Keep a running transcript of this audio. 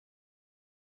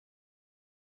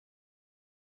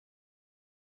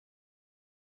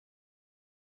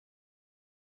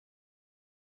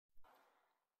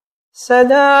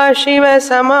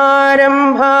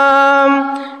सदाशिवसमारम्भां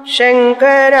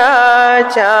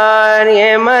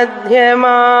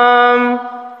शङ्कराचार्यमध्यमाम्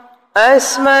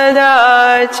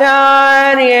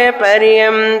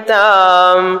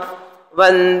अस्मदाचार्यपर्यन्तां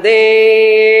वन्दे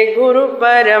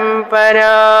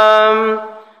गुरुपरम्पराम्.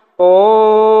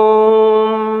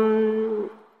 Om.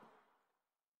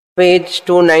 Page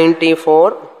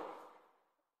 294,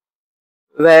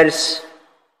 verse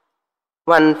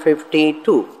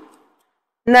 152.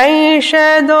 नैष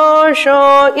दोषो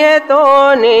यतो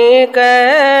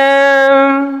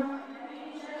नेकम्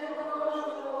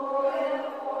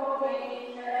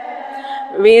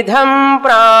विधं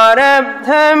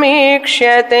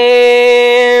प्रारब्धमीक्ष्यते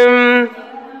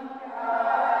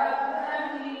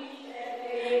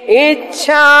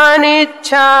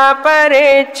इच्छानिच्छा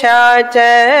परेच्छा च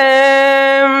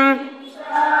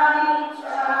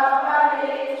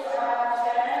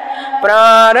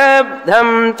प्रारब्धं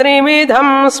त्रिविधं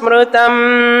स्मृतम्.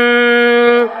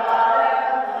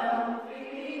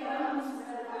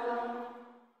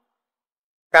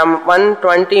 From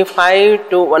 125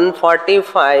 to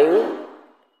 145,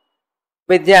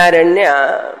 Vidyaranya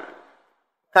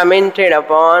commented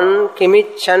upon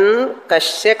Kimichan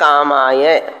Kasya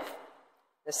Kamaya,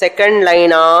 the second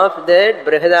line of the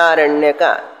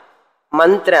Brihadaranyaka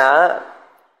mantra,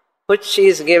 which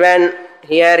is given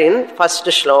here in first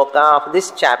shloka of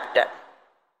this chapter.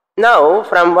 Now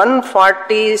from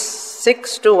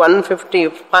 146 to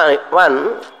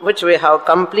 151, which we have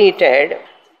completed,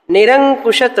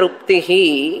 Nirankusha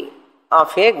Truptihi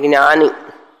of a Jnani.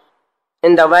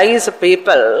 In the wise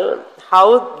people,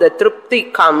 how the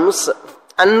Trupti comes,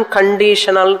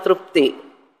 unconditional Trupti,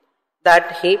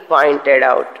 that he pointed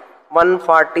out.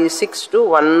 146 to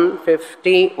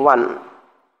 151.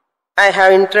 I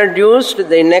have introduced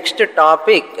the next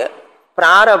topic.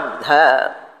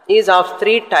 Prarabdha is of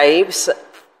three types.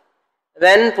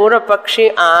 When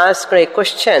Purapakshi asked a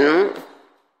question,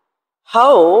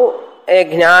 how a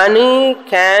Jnani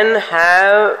can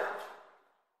have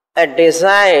a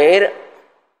desire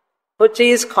which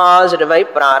is caused by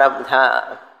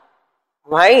Prarabdha.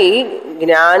 Why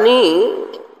Jnani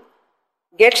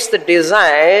gets the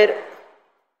desire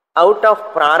out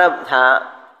of Prarabdha,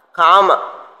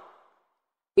 Kama?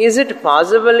 Is it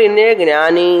possible in a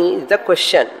Jnani? Is the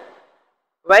question.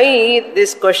 Why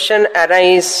this question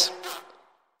arises?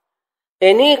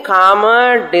 Any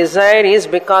Kama desire is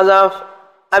because of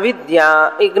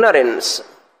avidya, ignorance.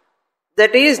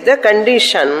 That is the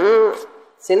condition.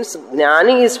 Since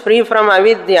Jnani is free from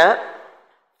avidya,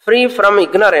 free from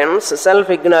ignorance,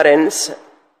 self-ignorance,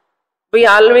 we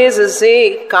always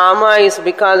say Kama is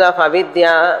because of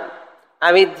avidya.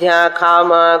 Avidya,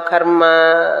 Kama,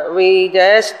 Karma, we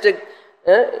just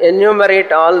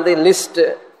enumerate all the list.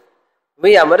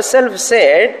 We ourselves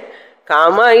said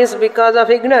Kama is because of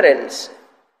ignorance.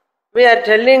 We are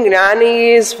telling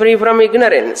Jnani is free from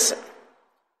ignorance.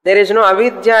 There is no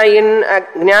avidya in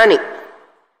Jnani.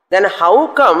 Then how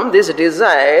come this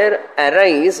desire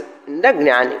arises in the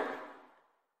Jnani?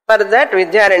 For that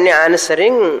Vidyaranya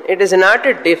answering, it is not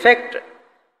a defect.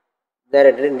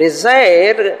 The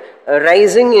desire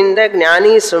rising in the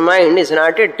Jnani's mind is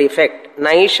not a defect.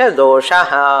 Naisha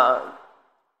doshaha.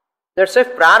 That's why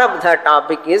Prarabdha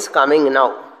topic is coming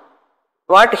now.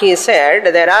 What he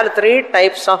said, there are three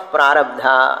types of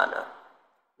Prarabdha.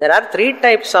 There are three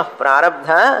types of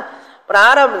Prarabdha.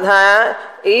 Prarabdha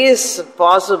is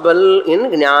possible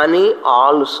in Jnani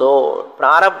also.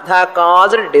 Prarabdha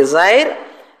caused desire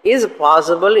is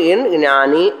possible in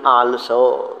Jnani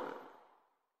also.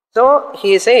 So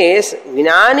he says,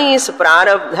 Jnani is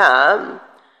Prarabdha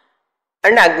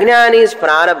and Ajnani is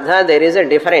Prarabdha, there is a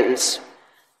difference.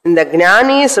 In the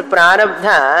Jnani is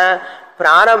Prarabdha,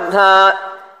 Prarabdha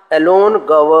alone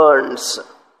governs.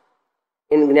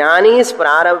 In Jnani's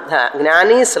Prarabdha,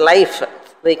 Jnani's life,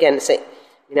 we can say,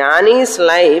 Jnani's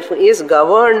life is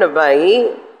governed by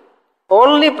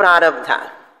only Prarabdha.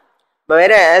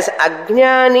 Whereas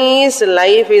Ajnani's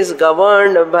life is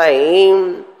governed by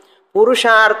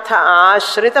Purushartha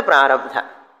Ashrita Prarabdha.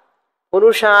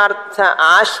 Purushartha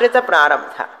Ashrita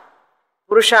Prarabdha.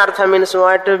 Purushartha means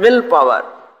what? Willpower.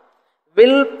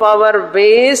 Willpower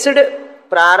based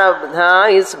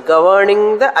Prarabdha is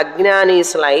governing the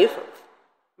Ajnani's life.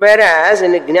 Whereas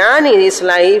in Jnani's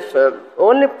life,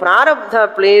 only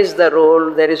Prarabdha plays the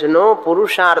role. There is no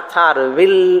Purushartha or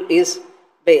will is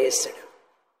based.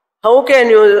 How can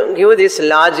you give this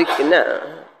logic?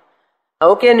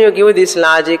 How can you give this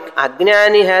logic?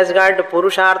 Ajnani has got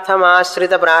Purushartham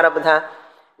Ashrita Prarabdha.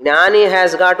 Jnani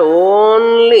has got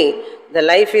only, the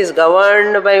life is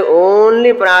governed by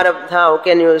only Prarabdha. How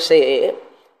can you say?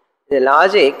 The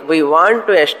logic, we want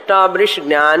to establish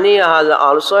Jnani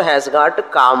also has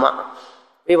got Kama.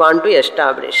 We want to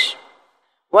establish.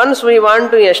 Once we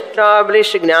want to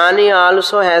establish Jnani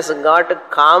also has got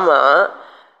Kama,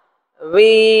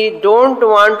 we don't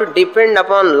want to depend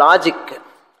upon logic.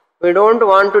 We don't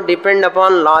want to depend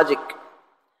upon logic.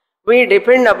 We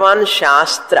depend upon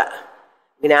Shastra.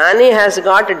 Jnani has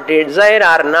got a desire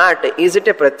or not. Is it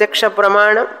a Pratyaksha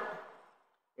Pramanam?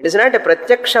 It is not a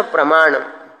Pratyaksha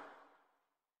Pramanam.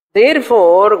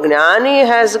 Therefore, Jnani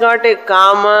has got a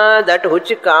Kama, that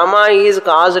which Kama is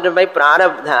caused by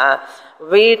Prarabdha.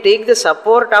 We take the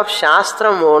support of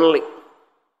Shastram only.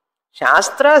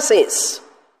 Shastra says,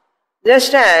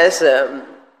 just as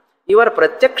your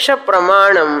Pratyaksha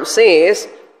Pramanam says,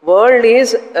 world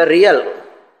is real.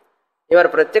 Your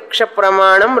Pratyaksha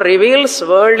Pramanam reveals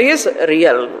world is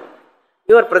real.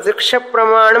 Your Pratyaksha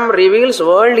Pramanam reveals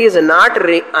world is not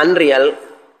unreal.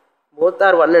 Both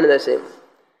are one and the same.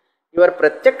 Your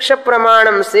Pratyaksha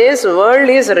Pramanam says world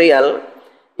is real.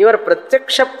 Your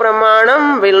Pratyaksha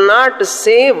Pramanam will not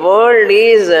say world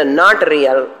is not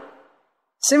real.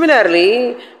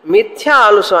 Similarly, Mithya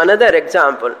also, another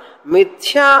example.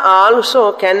 Mithya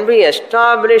also can be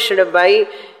established by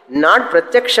not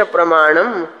Pratyaksha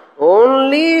Pramanam,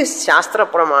 only Shastra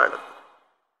Pramanam.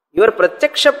 Your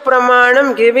Pratyaksha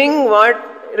Pramanam giving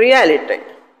what? Reality.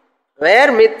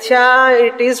 Where Mithya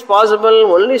it is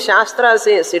possible, only Shastra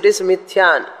says it is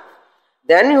Mithya.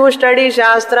 Then you study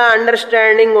Shastra,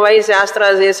 understanding why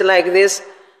Shastra says like this.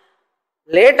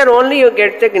 Later only you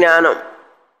get the Jnanam.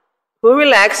 Who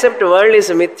will accept world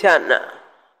is Mithya?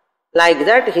 Like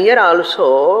that here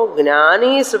also,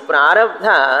 Jnani's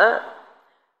Prarabdha,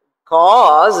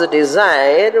 cause,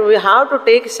 desire, we have to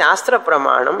take Shastra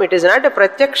Pramanam. It is not a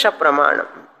Pratyaksha Pramanam.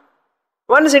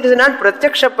 Once it is not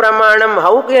Pratyaksha Pramanam,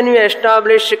 how can we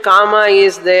establish Kama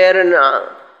is there? No.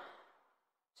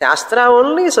 Shastra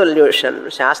only solution.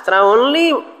 Shastra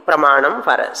only Pramanam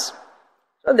for us.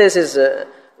 So this is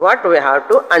what we have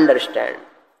to understand.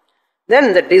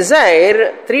 Then the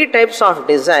desire, three types of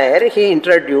desire he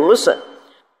introduced.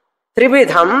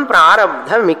 Tribidham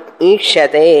prarabdha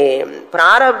ikshate.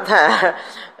 Prarabdha,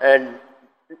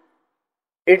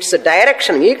 its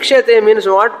direction. Ikshate means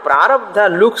what?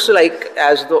 Prarabdha looks like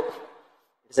as though.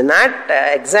 It's not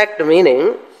exact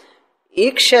meaning.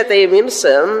 Ikshate means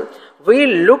we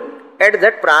look at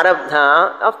that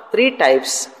prarabdha of three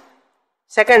types.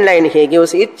 Second line he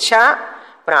gives Ichcha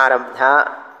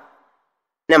prarabdha.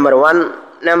 Number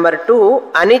 1. Number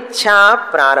 2, Anichcha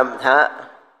prarabdha.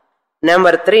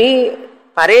 Number 3,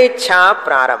 Parecha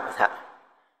prarabdha.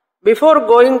 Before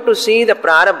going to see the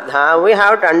prarabdha, we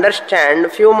have to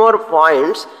understand few more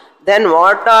points. Then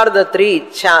what are the three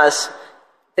ichchas,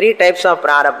 three types of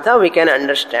prarabdha we can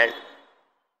understand.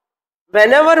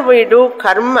 Whenever we do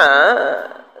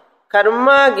karma,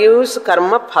 karma gives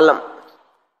karma phalam.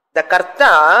 The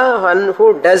karta, one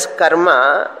who does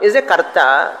karma, is a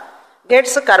karta,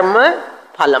 gets karma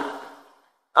phalam.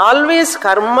 Always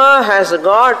karma has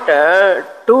got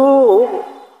two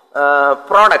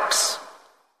products.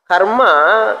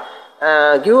 Karma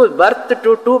gives birth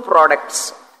to two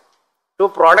products. Two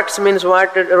products means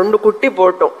what? Rendu kutti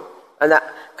potom.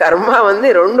 Karma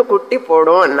vandi rendu kutti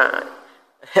podum anna.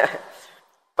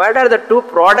 What are the two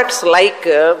products like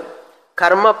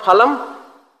karma phalam?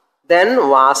 Then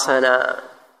vasana.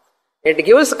 It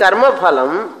gives karma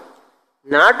phalam.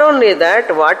 Not only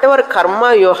that, whatever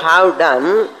karma you have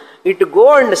done, it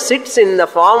goes and sits in the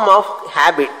form of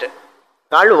habit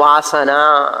called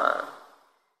vasana.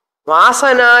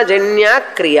 Vasana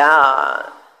janya kriya.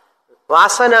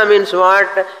 Vasana means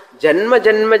what? Janma,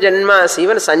 janma, janmas.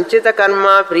 Even sanchita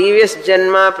karma, previous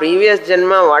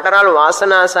janma, what are all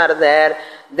vasanas are there,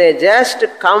 they just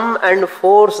come and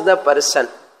force the person.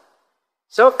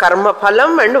 So karma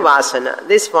phalam and vasana.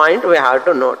 This point we have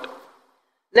to note.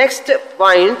 Next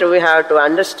point we have to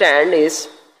understand is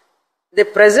the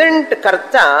present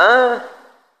karta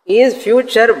is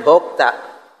future bhokta.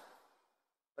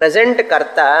 Present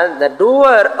karta, the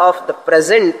doer of the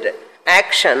present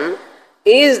action,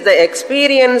 is the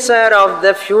experiencer of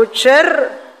the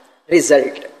future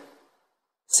result.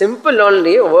 Simple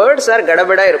only, words are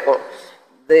gadabada irukkum.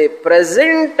 The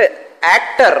present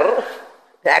actor,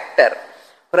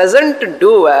 present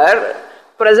doer,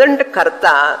 present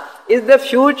karta is the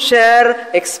future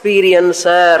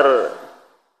experiencer.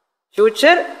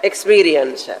 Future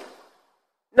experiencer.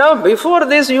 Now before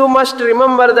this you must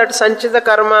remember that sanchita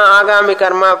karma, agami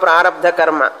karma, prarabdha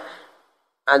karma.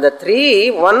 And the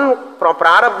three, one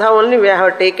prarabdha only we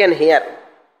have taken here.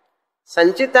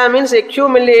 Sanchita means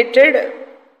accumulated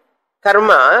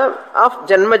karma of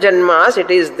janma janmas, it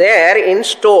is there in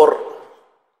store.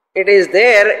 It is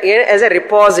there as a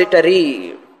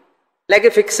repository, like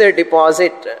a fixed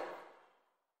deposit.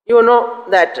 You know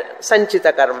that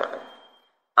sanchita karma.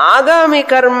 Agami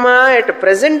karma, at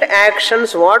present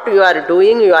actions, what you are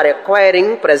doing, you are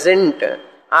acquiring present.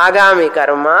 Agami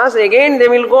karmas, again they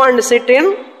will go and sit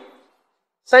in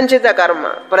sanchita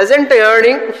karma. Present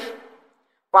earning,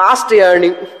 past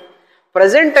earning.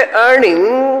 Present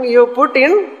earning you put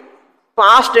in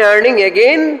past earning,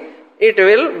 again it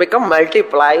will become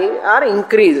multiply or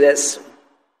increases.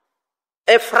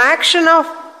 A fraction of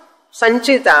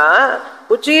sanchita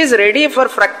which is ready for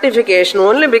fructification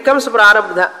only becomes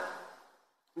prarabdha.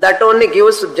 That only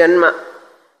gives janma.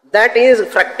 That is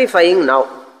fructifying now.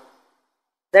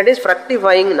 That is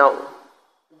fructifying now.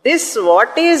 This,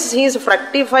 what is his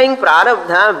fructifying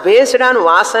prarabdha, based on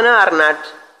vasana or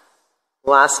not?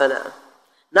 Vasana.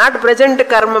 Not present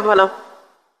karma phalam.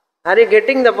 Are you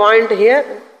getting the point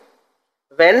here?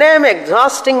 When I am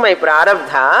exhausting my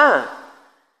prarabdha,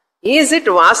 is it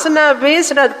vasana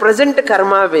based or present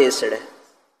karma based?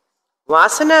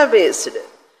 Vasana based.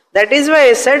 That is why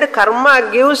I said karma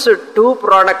gives two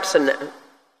products.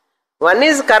 One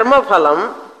is karma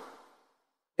phalam,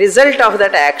 result of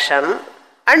that action,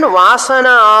 and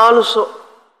vasana also.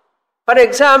 For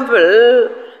example,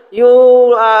 you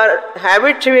are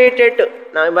habituated,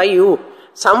 by you,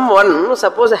 someone,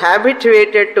 suppose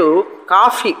habituated to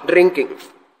coffee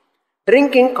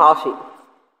drinking coffee.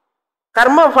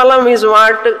 Karma phalam is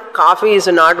what? Coffee is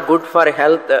not good for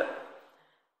health.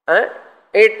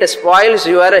 It spoils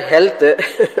your health.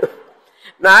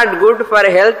 Not good for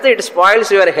health, it spoils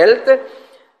your health.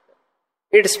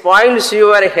 It spoils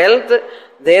your health,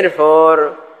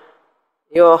 therefore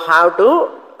you have to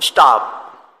stop.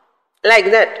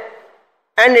 Like that.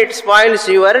 And it spoils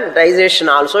your digestion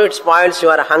also, it spoils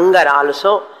your hunger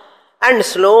also, and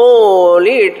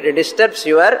slowly it disturbs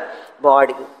your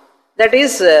body. That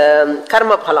is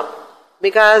karma phalam.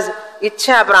 Because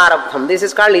ichha prarabdham, this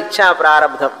is called ichha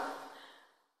prarabdham,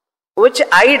 which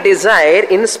I desire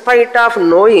in spite of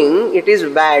knowing it is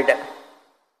bad.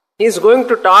 He is going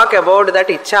to talk about that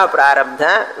ichha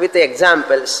prarabdha with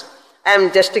examples. I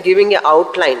am just giving an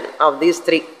outline of these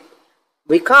three.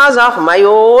 Because of my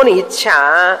own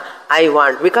ichha, I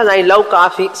want. Because I love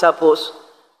coffee, suppose.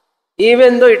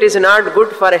 Even though it is not good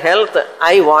for health,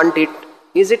 I want it.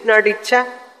 Is it not ichha?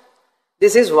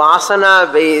 This is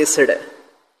vasana based.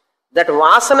 That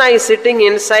vasana is sitting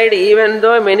inside, even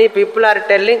though many people are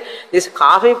telling this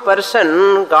coffee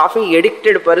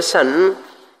addicted person,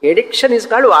 addiction is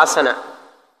called vasana.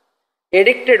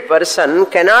 Addicted person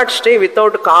cannot stay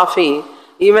without coffee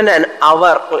even an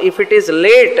hour. If it is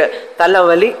late,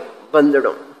 talavali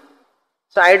bandudum.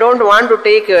 So I don't want to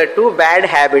take two bad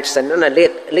habits,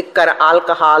 liquor,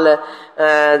 alcohol,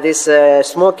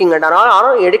 smoking, and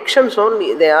all addictions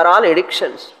only. They are all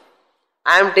addictions.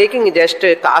 I am taking just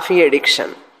coffee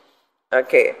addiction.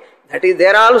 Okay. That is, they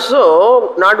are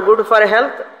also not good for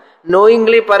health.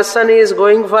 Knowingly person is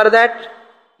going for that.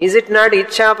 Is it not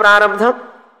ichha prarabdham?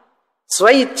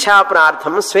 Swa-ichha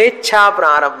prarabdham, swecha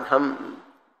prarabdham.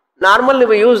 Normally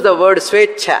we use the word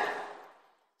swecha.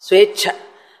 Swecha.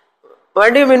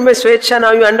 What do you mean by swecha?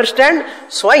 Now you understand?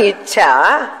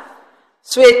 Swa-ichha,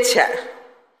 swecha.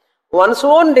 One's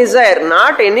own desire,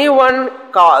 not anyone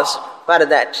cause for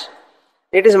that.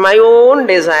 It is my own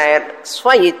desire,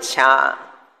 swa-ichha.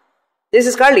 This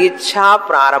is called ichha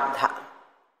prarabdha.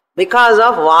 Because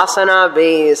of vasana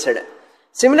based.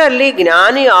 Similarly,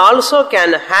 Gnani also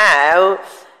can have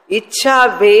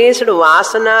ichha based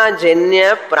vasana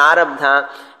janya prarabdha.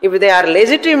 If they are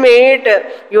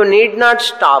legitimate, you need not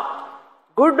stop.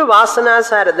 Good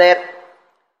vasanas are there.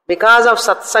 Because of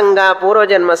satsanga,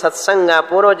 purvajanma satsanga,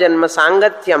 purvajanma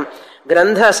sangatyam,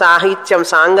 grandha sahityam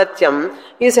sangatyam,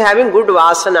 he is having good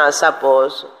vasana,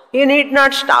 suppose. He need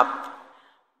not stop.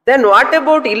 Then what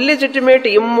about illegitimate,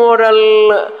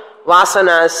 immoral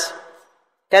vasanas?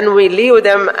 Can we leave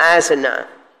them as na?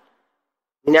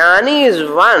 Jnani is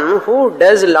one who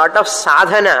does a lot of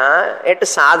sadhana. At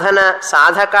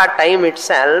sadhaka time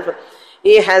itself,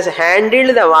 he has handled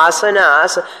the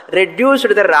vasanas, reduced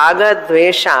the raga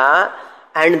dvesha,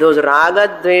 and those raga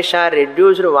dvesha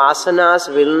reduced vasanas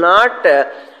will not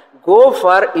go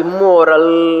for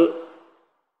immoral,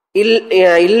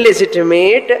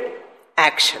 illegitimate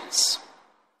actions.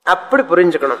 Appadi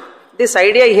purinjukanam. This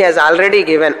idea he has already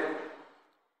given.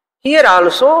 Here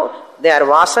also they are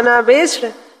vasana based.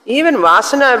 Even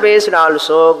vasana based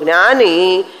also,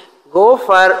 Gnani go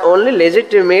for only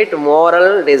legitimate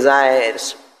moral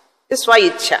desires. This is why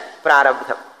ichha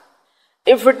prarabdham.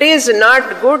 If it is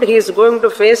not good, he is going to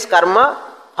face karma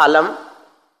phalam,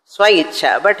 swa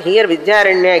ichha. But here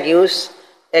Vidyaranya gives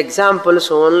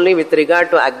examples only with regard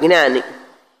to Ajnani,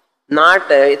 not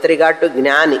with regard to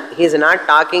Gnani. He is not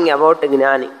talking about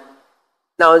Gnani.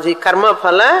 Now the karma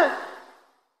phala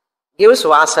gives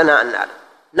vasana annar.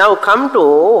 Now come to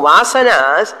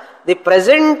vasanas, the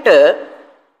present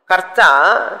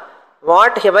karta,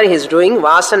 whatever he is doing,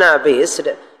 vasana based,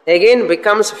 again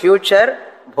becomes future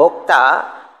bhokta,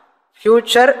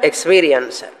 future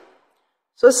experiencer.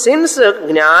 So since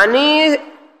Gnani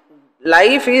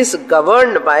life is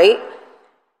governed by,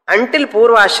 until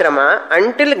Purvashrama,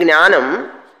 until Jnanam,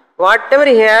 whatever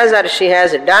he has or she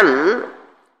has done,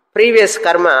 previous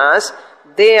karmas,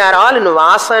 they are all in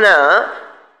vasana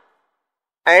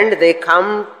and they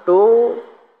come to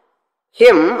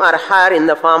him or her in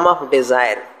the form of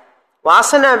desire.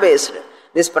 Vasana based.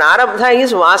 This prarabdha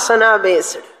is vasana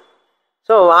based.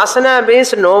 So vasana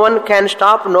based, no one can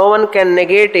stop, no one can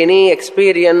negate any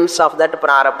experience of that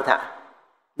prarabdha.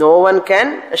 No one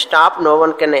can stop, no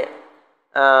one can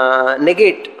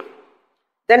negate.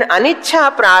 Then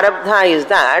anicca prarabdha is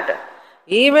that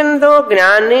even though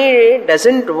Gnani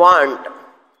doesn't want,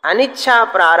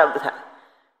 anicca prarabdha,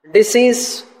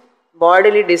 disease,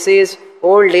 bodily disease,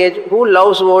 old age, who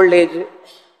loves old age?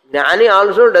 Gnani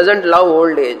also doesn't love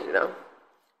old age.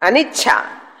 Anicca.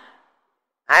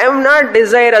 I am not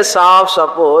desirous of,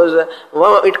 suppose,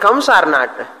 it comes or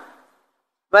not.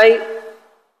 Why?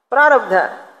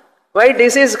 Prarabdha. Why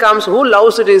disease comes? Who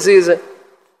loves disease?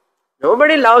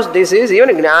 Nobody loves disease,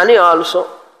 even Gnani also.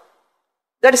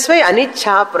 That's why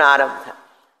anicca prarabdha.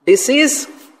 Disease,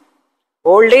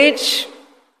 old age,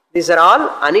 these are all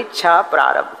anicca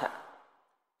prarabdha.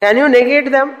 Can you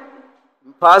negate them?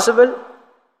 Impossible.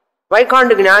 Why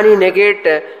can't Gnani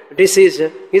negate disease?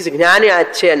 Is Gnani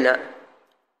achyana?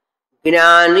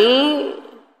 Gnani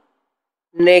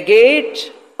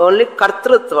negate only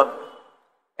kartrutvam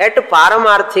at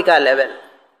paramarthika level.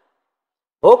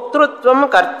 Bhoktrutvam,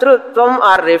 kartrutvam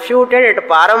are refuted at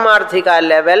paramarthika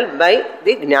level by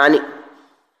the Gnani.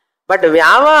 But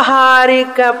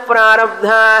vyavaharika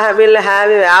prarabdha will have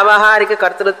vyavaharika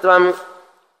kartrutvam.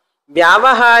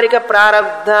 Vyavaharika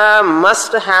prarabdha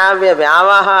must have a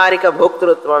vyavaharika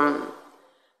bhoktrutvam.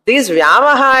 These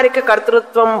vyavaharika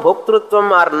kartrutvam,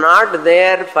 bhoktrutvam are not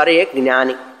there for a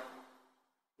Gnani.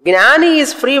 Gnani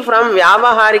is free from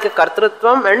vyavaharika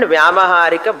kartrutvam and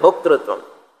vyavaharika bhoktrutvam.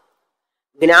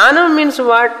 Jnanam means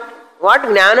what? What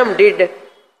Jnanam did?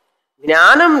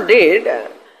 Jnanam did,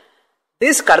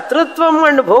 this kartrutvam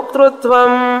and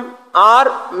bhoktrutvam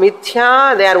are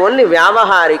mithya, they are only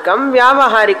vyavaharikam.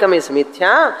 Vyavaharikam is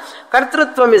mithya.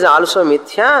 Kartrutvam is also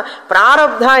mithya.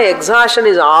 Prarabdha exhaustion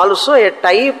is also a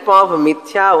type of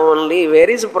mithya only. Where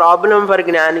is the problem for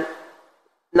Gnani?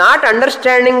 Not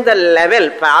understanding the level,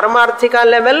 paramarthika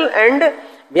level and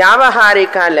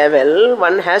vyavaharika level,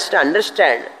 one has to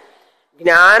understand.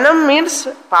 Jnanam means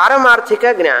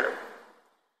paramarthika jnanam.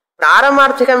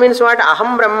 Paramarthika means what?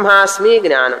 Aham brahmasmi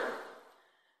jnanam.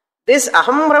 This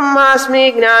aham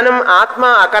brahmasmi jnanam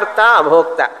atma akarta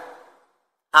abhokta.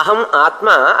 Aham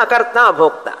atma akarta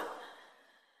abhokta.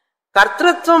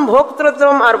 Kartrutvam,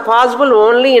 bhoktrutvam are possible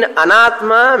only in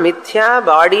anatma, mithya,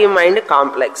 body, mind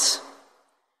complex.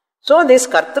 So this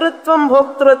kartrutvam,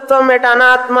 bhoktrutvam at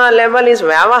anatma level is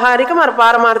vyavaharikam or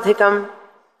paramarthikam?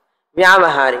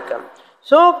 Vyavaharikam.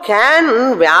 So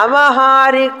can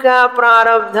vyavaharika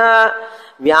prarabdha,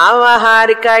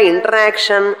 vyavaharika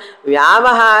interaction,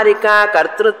 vyavaharika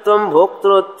kartrutvam,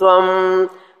 bhoktrutvam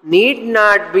need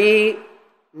not be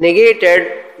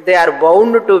negated. They are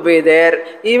bound to be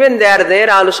there. Even they are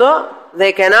there also,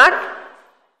 they cannot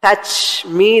touch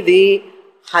me, the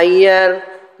higher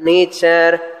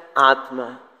nature,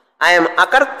 Atma. I am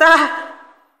akarta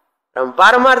from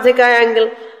paramarthika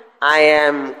angle. I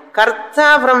am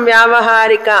karta from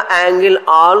vyavaharika angle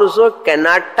also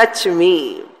cannot touch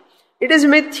me. It is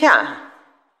mithya.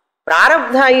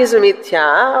 Prarabdha is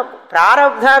mithya.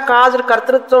 Prarabdha caused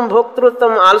kartrutvam,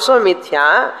 bhoktrutvam also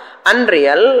mithya.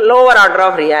 Unreal, lower order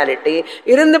of reality.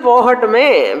 Irundhu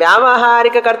pohattume,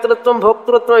 vyavaharika kartrutvam,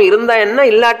 bhoktrutvam irunda enna,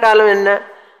 illatalum enna.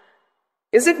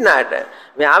 Is it not?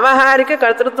 Vyavaharika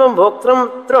kartrutvam,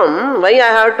 bhoktrutvam, why I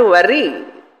have to worry?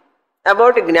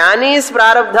 About Gnani's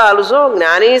prarabdha also,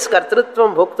 Gnani's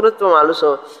kartrutvam, bhoktrutvam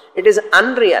also. It is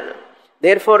unreal.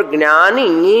 Therefore,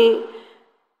 Gnani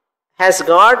has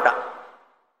got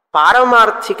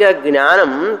paramarthika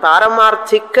jnanam,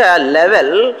 paramarthika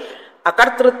level,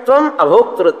 akartrutvam,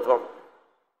 abhoktrutvam.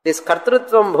 This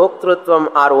kartrutvam, bhoktrutvam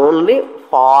are only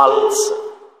false.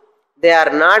 They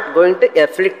are not going to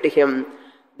afflict him.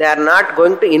 They are not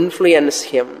going to influence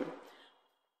him.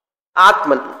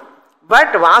 Atman.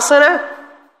 But vasana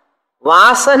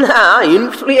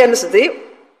influence the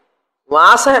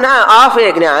Vasana of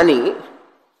a Jnani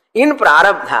in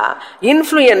Prarabdha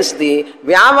influence the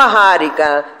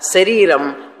Vyavaharika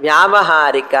Sariram,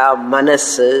 Vyavaharika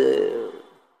Manas.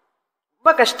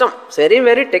 Kashtam, very,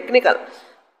 very technical.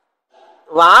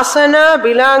 Vasana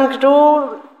belongs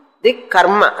to the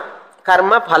karma.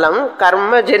 Karma phalam,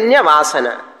 karma janya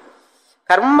vasana.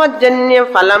 Karma janya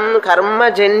phalam,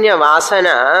 karma janya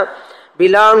vasana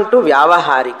belong to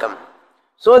Vyavaharikam.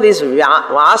 So this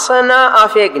vasana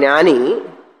of a Jnani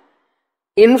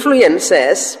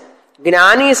influences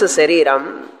Jnani's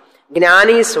Sariram,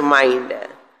 Jnani's mind.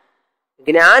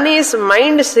 Jnani's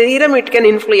mind, Sariram, it can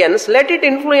influence. Let it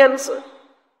influence.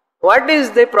 What is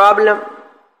the problem?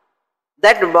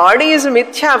 That body is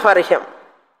mithya for him.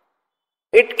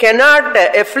 It cannot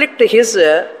afflict his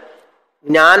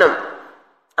jnanam,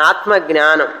 atma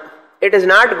jnanam. It is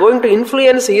not going to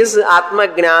influence his atma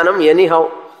jnanam anyhow.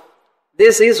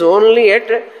 This is only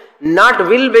at not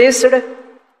will based,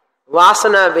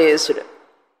 vasana based.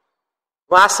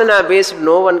 Vasana based,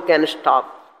 no one can stop.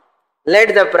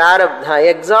 Let the prarabdha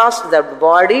exhaust, the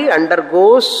body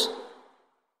undergoes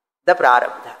the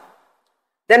prarabdha.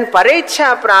 Then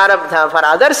parecha prarabdha, for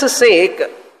others'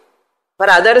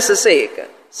 sake,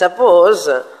 suppose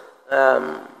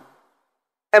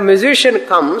a musician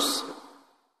comes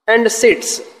and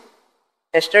sits.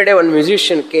 Yesterday one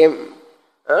musician came.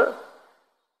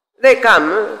 They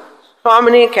come,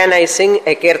 Swamini, can I sing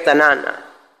a kirtanana?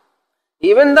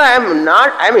 Even though I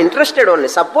am interested only.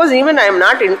 Suppose even I am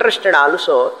not interested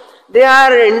also, they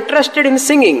are interested in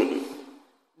singing.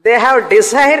 They have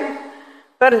desire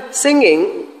for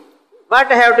singing.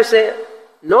 What I have to say?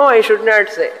 No, I should not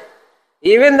say.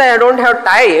 Even though I don't have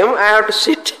time, I have to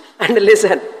sit and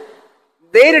listen.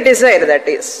 Their desire, that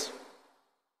is.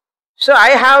 So I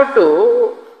have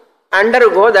to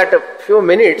undergo that few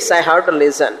minutes, I have to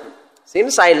listen.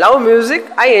 Since I love music,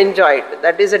 I enjoy it.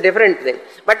 That is a different thing.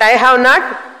 But I have not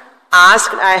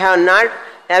asked, I have not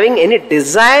having any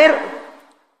desire.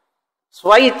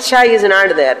 Swaichha is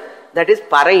not there. That is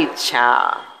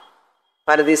paraichha.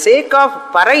 For the sake of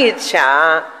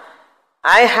paraichha,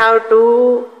 I have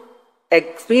to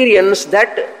experience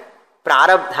that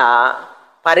prarabdha,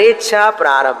 parecha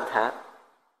prarabdha.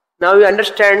 Now you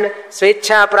understand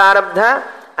svecha prarabdha,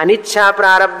 anicha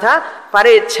prarabdha,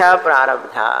 parecha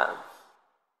prarabdha.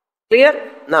 Clear?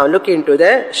 Now look into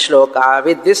the shloka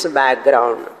with this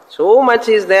background. So much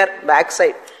is there,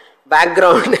 backside.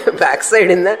 Background, backside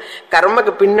in the karma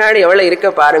pinnadi evvala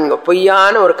irukka parunga.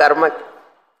 Puyyana or karma.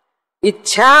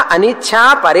 Ichha,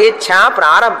 aniccha, parecha,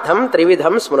 prarabdham,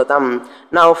 trividham, smrutam.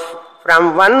 Now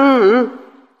from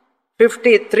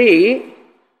 153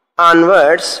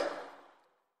 onwards,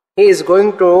 he is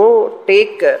going to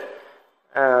take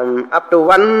up to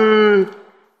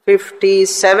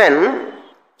 157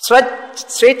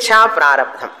 Svecha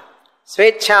prarabdham.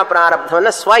 Svecha prarabdham,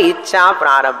 Swaicha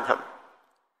prarabdham.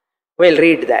 We'll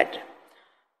read that.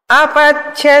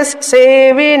 Apachyas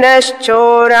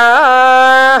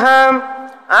sevinashchorah,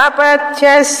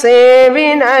 apachyas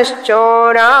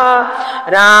sevinashchorah,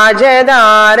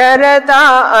 rajadararata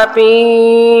api,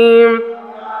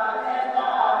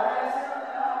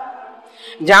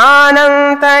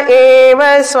 jananta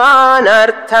eva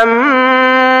swanartham,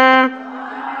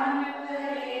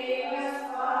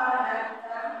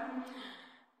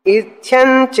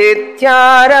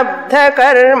 इच्छन्त्यारब्ध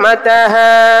कर्मतः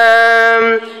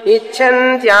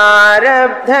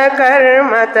इच्छन्त्यारब्ध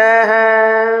कर्मतः.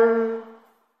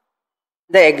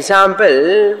 The example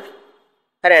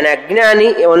for an ajnani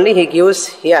only he gives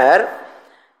here.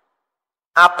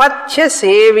 Apachya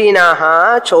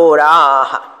sevinaha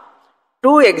choraha.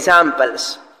 Two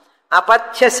examples.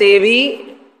 Apachya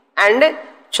sevi and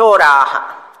choraha.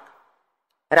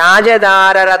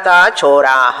 Rajadararata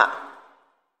choraha.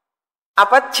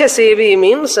 Apachya sevi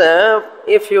means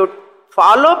if you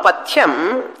follow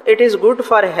pathyam, it is good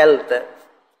for health.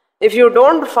 If you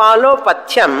don't follow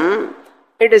pathyam,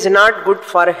 it is not good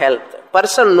for health.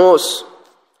 Person knows.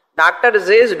 Doctor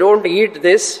says don't eat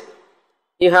this.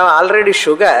 You have already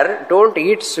sugar, don't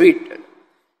eat sweet.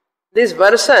 This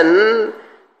person,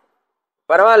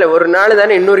 parvale oru naal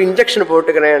dhaan innor injection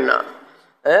potukren.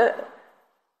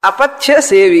 Apachya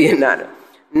sevi ennaru.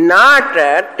 Not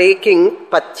taking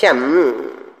pathyam.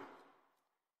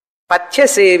 Pachya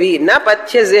sevi, na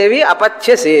pachya sevi,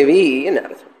 apachya sevi.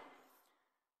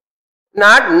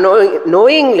 Not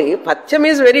knowingly, pathyam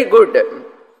is very good.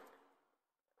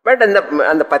 But and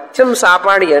the pathyam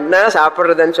saapadu enna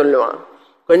saapadradhan solluvan.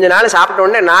 Konja naal saapta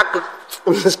onne naak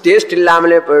taste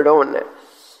illamale poidum onne.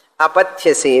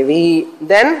 Apachya sevi.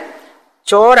 Then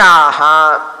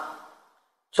choraha.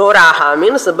 Choraha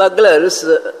means burglars,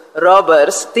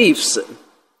 robbers, thieves.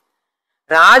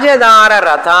 Rajadara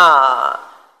Ratha,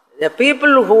 the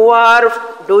people who are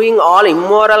doing all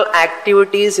immoral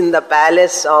activities in the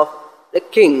palace of the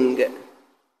king.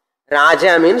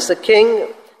 Raja means the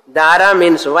king, Dara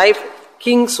means wife,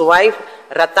 king's wife,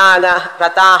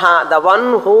 Rataha, the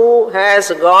one who has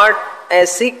got a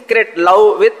secret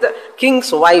love with the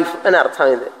king's wife.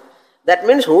 That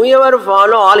means whoever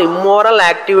follow all immoral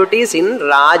activities in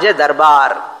Raja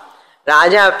Darbar,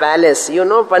 Raja palace. You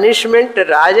know punishment,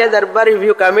 Raja Darbar, if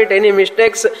you commit any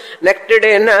mistakes, next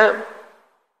day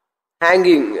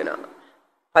hanging.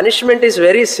 Punishment is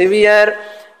very severe,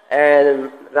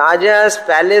 and Raja's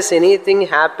palace, anything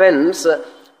happens,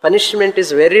 punishment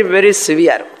is very, very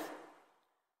severe.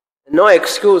 No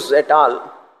excuse at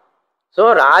all.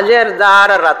 So,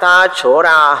 Rajardara Rata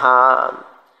Choraha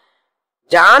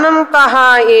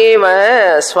Janantaha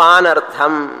eva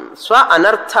Swanartham Swa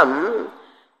Anartham,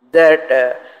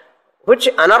 that which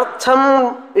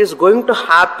anartham is going to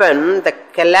happen, the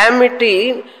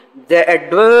calamity, the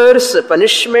adverse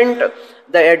punishment,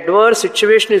 the adverse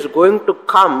situation is going to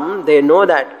come. They know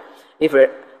that. If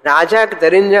Raja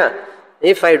Tarinja,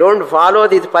 if I don't follow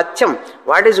this Patyam,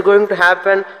 what is going to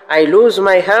happen? I lose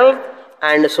my health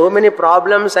and so many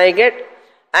problems I get.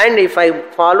 And if I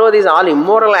follow these all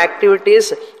immoral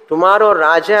activities, tomorrow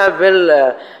Raja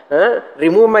will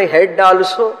remove my head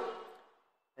also.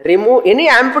 Remove any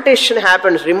amputation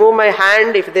happens, remove my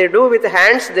hand. If they do with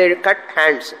hands, they cut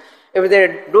hands. If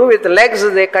they do with legs,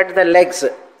 they cut the legs.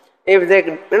 If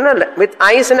they with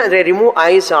eyes, they remove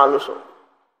eyes also.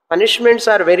 Punishments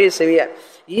are very severe.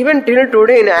 Even till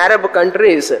today in Arab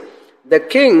countries, the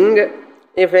king,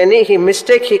 if any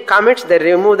mistake he commits, they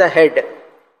remove the head.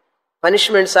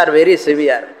 Punishments are very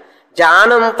severe.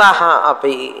 Janantaha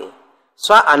api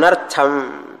swa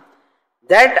anartham.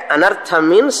 That anartham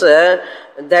means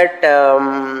that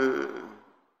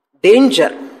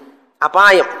danger,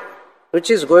 apayam, which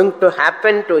is going to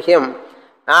happen to him.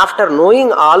 After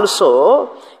knowing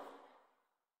also,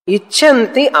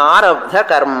 Icchanti arabdha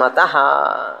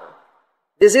karmataha.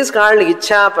 This is called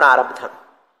Ichcha Prarabdha.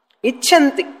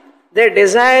 Icchanti. They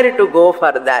desire to go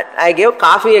for that. I gave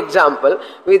coffee example.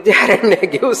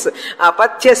 Vidyaranya gives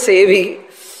apatya sevi.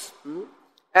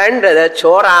 And the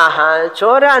Choraha.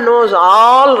 Chora knows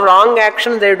all wrong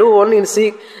action they do only in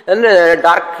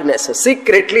darkness.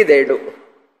 Secretly they do.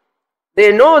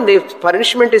 They know the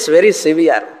punishment is very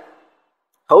severe.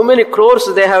 How many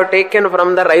crores they have taken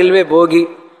from the railway bogie?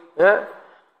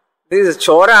 This is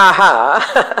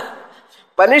Choraha.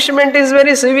 Punishment is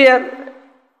very severe.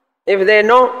 If they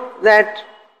know that,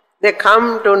 they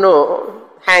come to know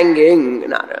hanging.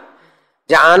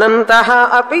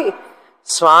 Janantaha api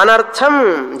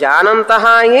swanartham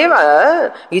janantaha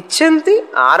eva icchanti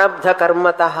arabdha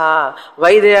karmataha.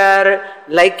 Why they are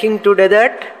liking to do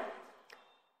that?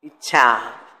 Ichcha,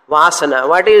 vasana.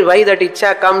 Why that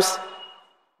ichcha comes?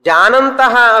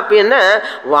 Janantaha api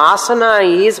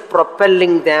vasana is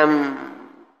propelling them.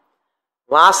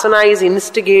 Vasana is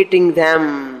instigating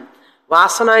them.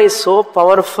 Vasana is so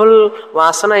powerful.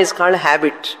 Vasana is called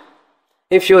habit.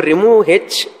 If you remove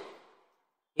H,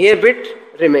 A bit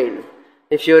remains.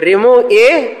 If you remove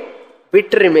A,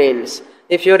 bit remains.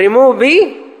 If you remove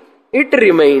B, it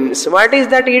remains. What is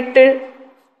that it?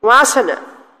 Vasana.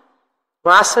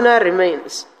 Vasana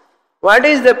remains. What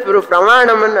is the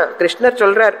pramanamana? Krishna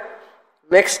cholrar.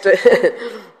 Next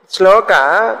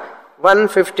sloka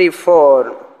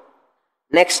 154.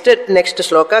 Next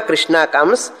sloka Krishna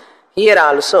comes. Here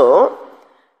also,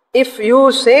 if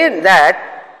you say that,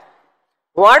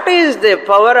 what is the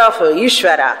power of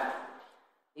Ishvara?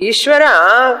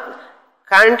 Ishvara,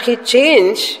 can't he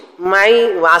change my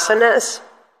vasanas?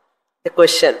 The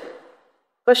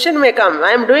question may come.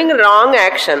 I am doing wrong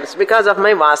actions because of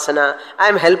my vasana. I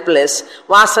am helpless.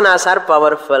 Vasanas are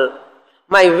powerful.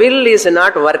 My will is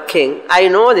not working. I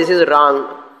know this is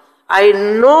wrong. I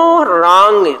know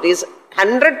wrong. It is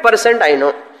 100% I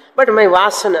know. But my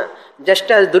vasana,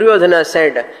 just as Duryodhana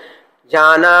said,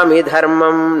 Janami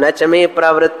dharmam nachame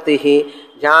pravrittihi,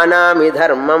 Janami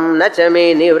dharmam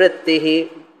nachame nivrittihi.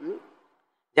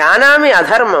 Janami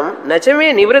adharmam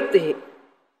nachame nivrittihi.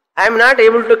 I am not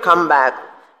able to come back.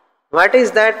 What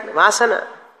is that? Vasana.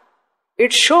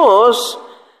 It shows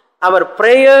our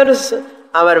prayers,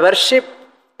 our worship,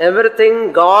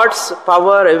 everything, God's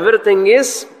power, everything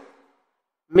is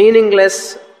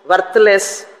meaningless,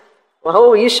 worthless.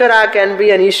 How Ishvara can be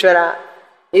an Ishvara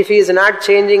if he is not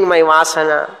changing my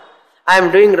vasana? I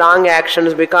am doing wrong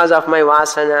actions because of my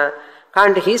vasana.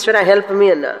 Can't Ishvara help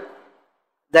me?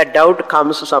 That doubt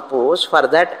comes, suppose, for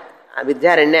that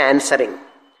Vidyaranya answering.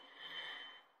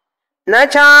 न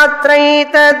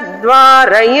चात्रैतद्वारयितुम्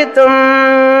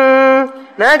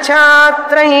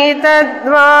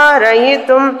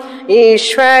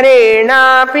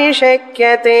ईश्वरेणापि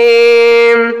शक्यते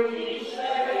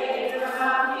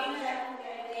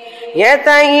यत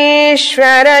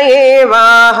ईश्वर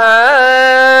एवाह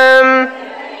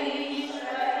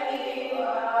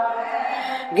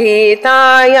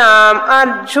गीतायाम्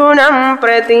अर्जुनं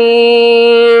प्रति।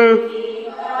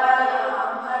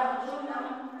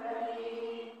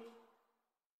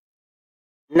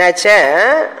 न च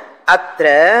अत्र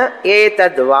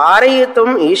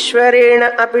एतद्वारयितुम् ईश्वरेण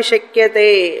अपि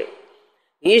शक्यते।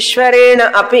 ईश्वरेण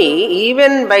अपि,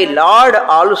 even by Lord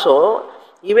also,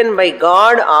 even by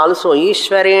God also,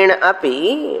 ईश्वरेण अपि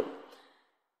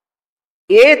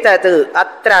एतत्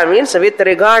अत्र means with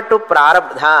regard to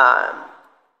prarabdha.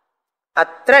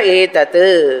 Atra etat,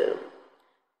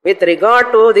 with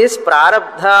regard to this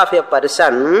prarabdha of a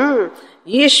person,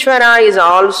 Ishvara is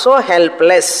also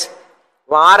helpless.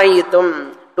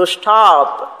 Varayitum, to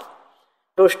stop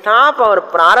our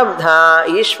prarabdha,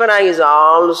 Ishvara is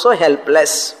also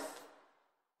helpless.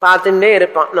 Pathinde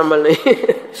iruppan nammalni.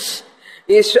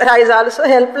 Ishvara is also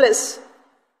helpless.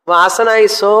 Vasana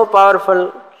is so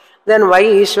powerful. Then why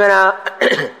Ishvara?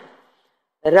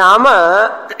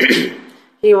 Rama,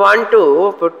 he want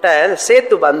to put a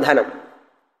Setu Bandhanam,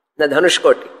 the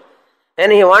Dhanushkoti.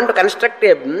 And he want to construct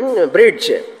a bridge.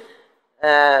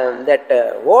 That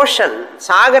ocean,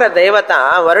 Sagara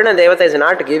Devata, Varuna Devata is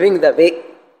not giving the way.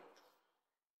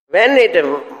 When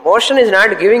ocean is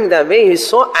not giving the way, he is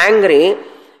so angry,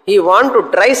 he want to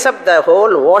dries up the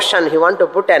whole ocean, he want to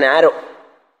put an arrow.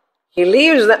 He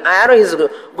leaves the arrow, he is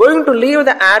going to leave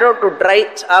the arrow to dry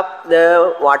up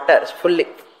the water fully,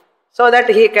 so that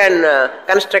he can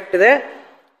construct the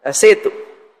Setu.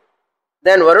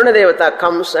 Then Varuna Devata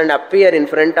comes and appear in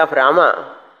front of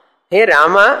Rama. Hey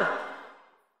Rama,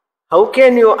 how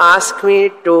can you ask me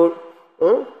to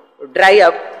dry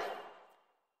up?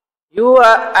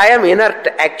 I am inert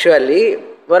actually,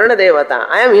 Varuna Devata.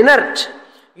 I am inert.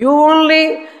 You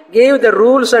only gave the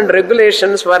rules and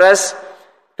regulations for us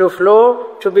to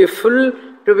flow, to be full,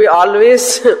 to be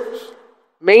always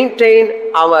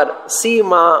maintain our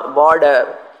Seema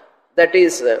border, that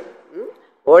is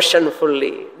ocean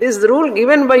fully. This is the rule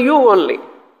given by you only.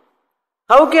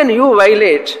 How can you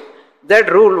violate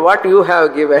that rule what you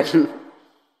have given?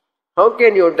 How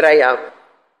can you dry up?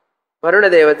 Varuna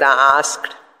Devata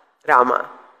asked Rama.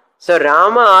 So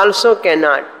Rama also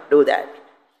cannot do that.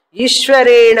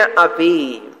 Ishwarena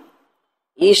api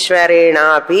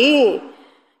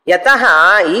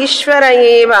yataha Ishvara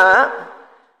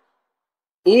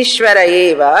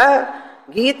eva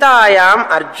Gitayam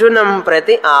Arjunam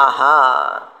prati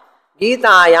aha.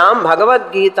 Gitayam,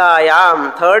 Bhagavad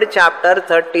Gitayam, 3rd chapter,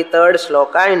 33rd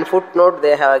sloka, in footnote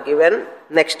they have given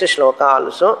next sloka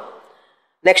also.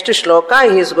 Next sloka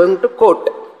he is going to quote.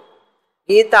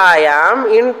 Gitayam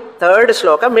in 3rd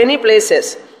sloka, many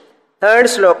places. 3rd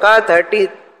sloka,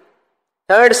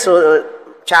 33rd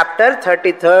chapter,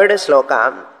 33rd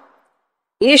sloka.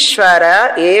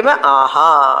 Ishvara eva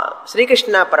aha. Sri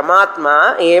Krishna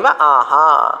Paramatma eva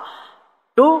aha.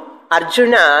 To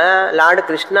Arjuna, Lord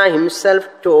Krishna himself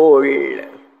told.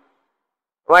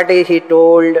 What is he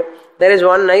told? There is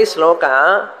one nice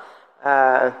sloka.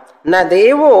 Na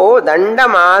devo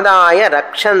dandamadaya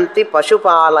rakshanti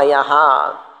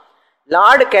pashupalayaha.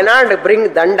 Lord cannot bring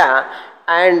danda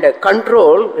and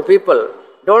control people.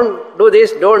 Don't do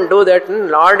this, don't do that.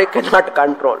 Lord cannot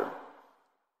control.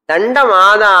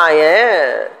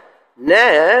 Dandamadaya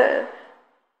na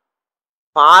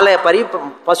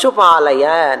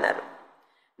Pashupalaya.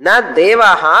 Na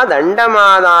devaha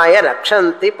dandamadaya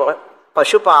rakshanti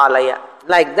pashupalaya.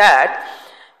 Like that,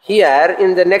 here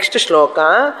in the next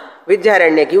shloka,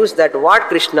 Vidyaranya gives that what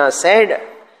Krishna said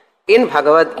in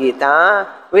Bhagavad Gita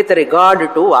with regard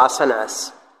to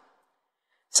vasanas.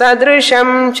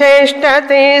 Sadrisham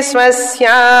cheshtate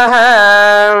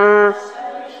swasyaha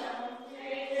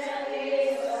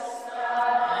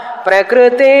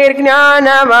Prakritir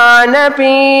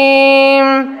jnanavanapi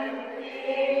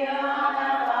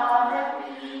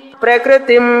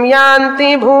Prakritim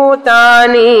yanti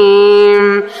bhutani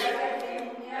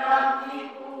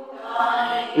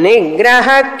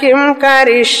Nigraha kim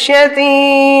karishyati.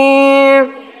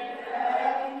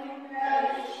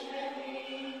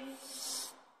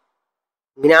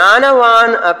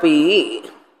 Jnanavan api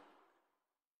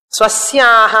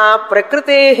swasyaha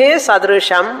prakritehe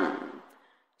sadrisham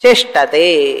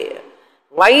cheshtate.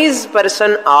 Wise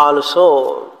person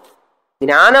also.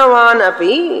 Jnanavan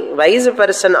api, wise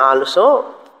person also.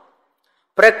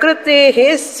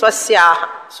 Prakritehe swasyaha.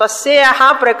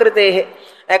 Swasyaha prakritehe.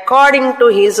 according to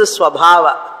his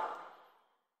swabhava.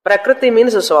 Prakriti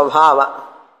means swabhava.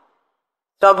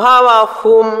 Swabhava of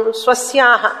whom?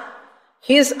 Swasyaha.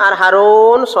 His or her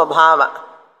own swabhava.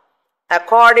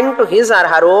 According to his or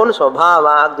her own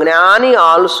swabhava, Gnani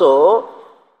also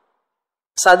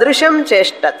sadrisham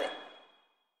cheshtate.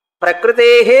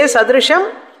 Prakritehe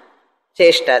sadrisham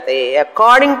cheshtate.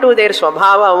 According to their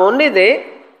swabhava only they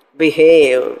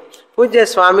behave. Pujya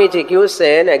Swamiji gives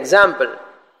an example.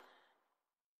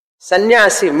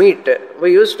 Sannyasi meet.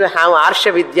 We used to have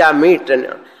Arsha Vidya meet.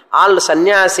 All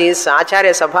sannyasis,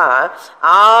 Acharya Sabha,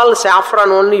 all saffron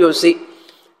only you see.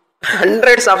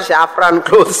 Hundreds of saffron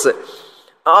clothes.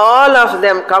 All of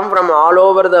them come from all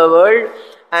over the world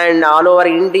and all over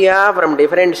India, from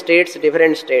different states.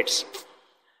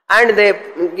 And they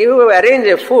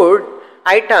arrange food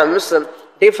items,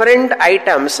 different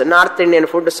items, North Indian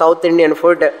food, South Indian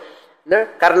food,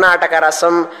 Karnataka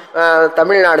rasam,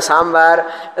 Tamil Nadu sambar,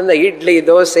 and the idli,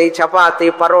 dosa,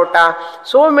 chapati, parota,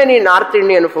 so many North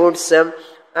Indian foods,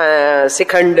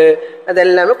 sikhand,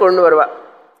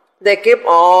 they keep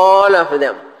all of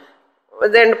them.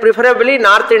 Then preferably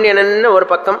North Indian or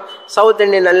pakkam, South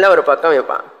Indian or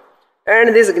pakkam.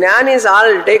 And these Jnanis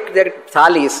all take their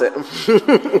thalis.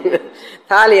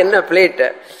 Thali and a plate.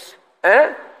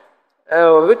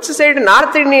 Which side?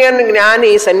 North Indian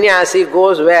Jnani sannyasi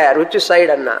goes where? Which side?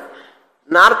 Anna?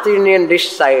 North Indian dish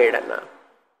side. Anna.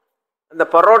 The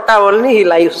parota only he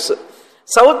likes.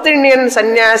 South Indian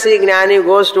sannyasi Jnani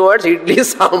goes towards idli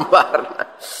sambar.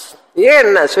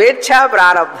 Yenna swecha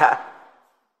prarabdha.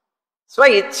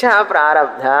 Swaicha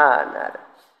prarabdha.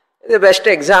 The best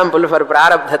example for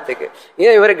prarabdha.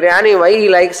 Your Jnani, why he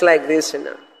likes like this? And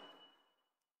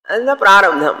the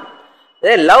prarabdham.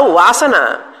 They love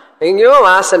vasana.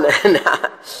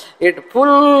 It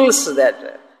pulls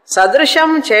that.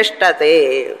 Sadrisham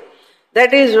cheshtate.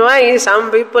 That is why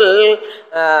some people,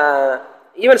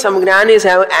 even some Jnanis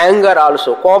have anger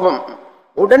also. Kopam.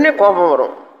 Udane kopam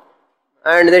varum.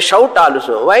 And they shout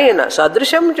also. Why?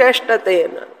 Sadrisham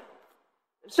cheshtate.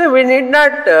 So we need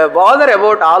not bother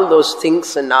about all those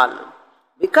things and all.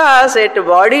 Because at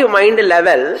body-mind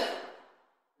level,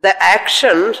 the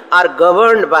actions are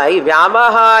governed by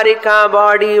Vyavaharika,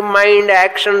 body-mind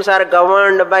actions are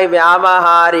governed by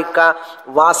Vyavaharika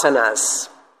vasanas.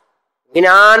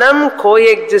 Jnanam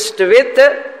coexist with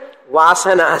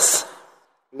vasanas.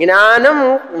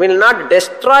 Jnanam will not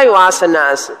destroy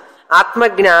vasanas. Atma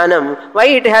Jnanam. Why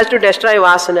it has to destroy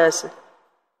vasanas?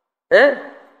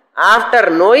 After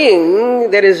knowing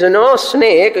there is no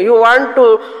snake, you want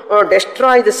to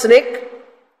destroy the snake?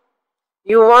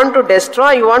 You want to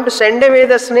destroy, you want to send away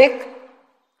the snake?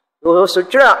 You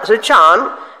switch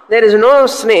on, there is no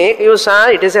snake, you saw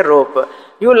it is a rope.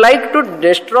 You like to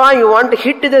destroy, you want to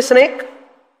hit the snake?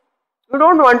 You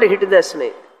don't want to hit the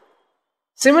snake.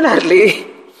 Similarly,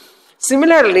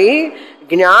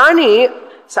 Jnani,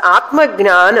 Atma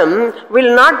Jnanam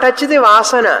will not touch the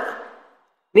vasana.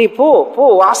 Ni po,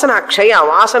 vasana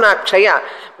kshaya.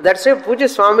 That's why Pujya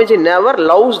Swamiji never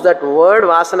loves that word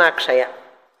vasana kshaya.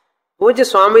 Pujya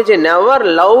Swamiji never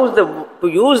loves to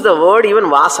use the word even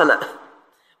vasana.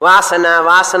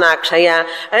 Vasana kshaya.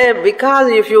 Because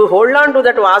if you hold on to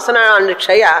that vasana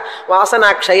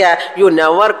kshaya, you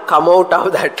never come out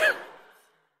of that.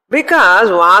 Because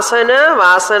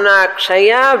vasana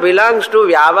kshaya belongs to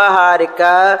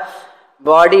Vyavaharika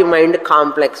body-mind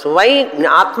complex. Why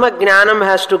Atma Jnanam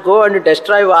has to go and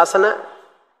destroy vasana?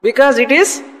 Because it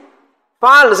is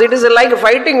false. It is like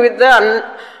fighting with the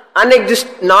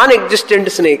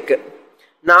non-existent snake.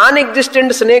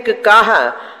 Non-existent snake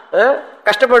kaha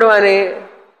kashtapaduvane.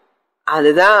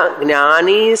 Adida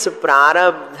Jnani's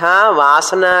prarabdha,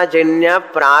 vasana janya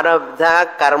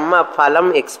prarabdha, karma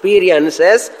phalam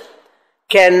experiences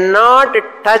cannot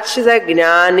touch the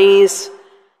Jnani's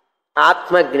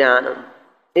Atma Jnanam.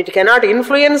 It cannot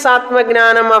influence Atma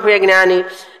Jnanam of a Jnani.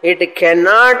 It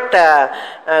cannot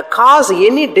cause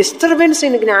any disturbance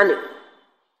in Jnani.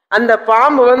 And the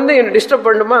palm vandu disturb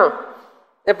panduma.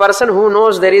 A person who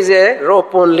knows there is a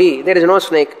rope only, there is no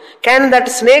snake. Can that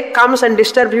snake comes and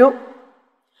disturb you?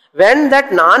 When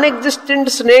that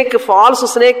non-existent snake, false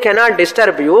snake cannot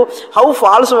disturb you, how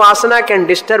false vasana can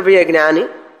disturb a Jnani?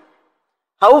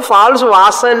 How false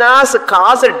vasanas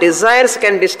cause desires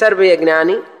can disturb a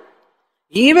Jnani?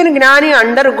 Even Jnani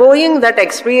undergoing that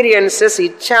experiences,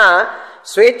 Ichcha,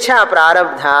 Swecha,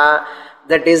 Prarabdha,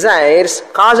 the desires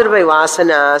caused by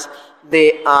vasanas,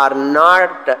 they are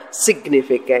not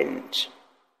significant.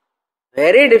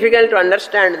 Very difficult to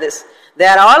understand this. They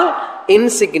are all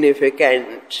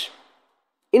insignificant.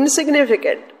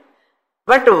 Insignificant.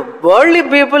 But worldly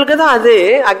people kada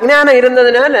adu ajnana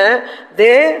irundadunala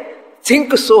they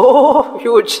think so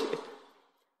huge.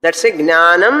 That's a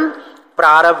jnanam,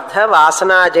 prarabdha,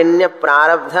 vasanajanya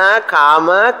prarabdha,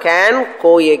 kama can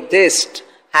coexist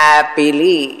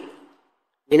happily.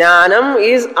 Jnanam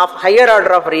is of higher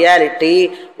order of reality.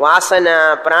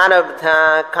 Vasana,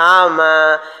 prarabdha,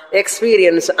 kama,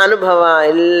 experience, anubhava,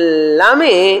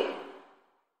 ellame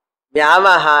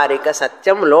vyavaharika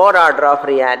satyam, lower order of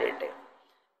reality.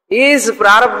 His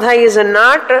prarabdha is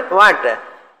not what?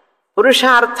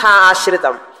 Purushartha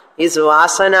ashritam. His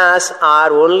vasanas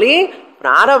are only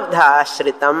prarabdha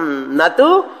ashritam,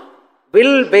 natu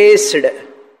will based.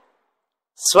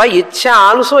 Swa ichcha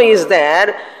also is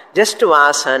there, just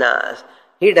vasanas.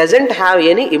 He doesn't have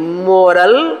any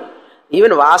immoral,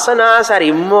 even vasanas are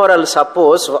immoral,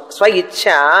 suppose. Swa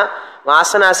ichcha,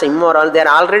 vasanas immoral, they are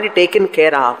already taken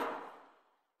care of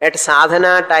at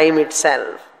sadhana time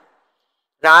itself.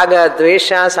 Raga,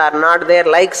 dveshas are not there,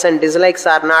 likes and dislikes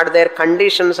are not there,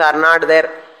 conditions are not there.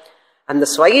 And the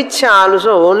Swaichcha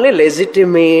also only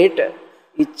legitimate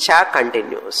Ichcha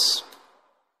continues.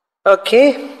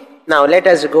 Okay, now let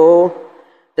us go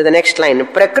to the next line.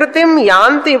 Prakritim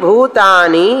yanti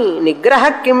bhutani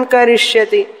nigraha kim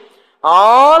karishyati.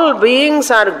 All beings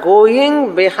are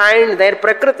going behind their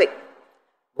Prakriti.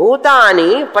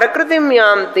 Bhutani prakritim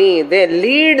yanti. They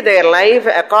lead their life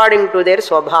according to their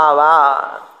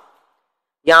swabhava.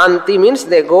 Yanti means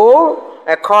they go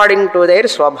according to their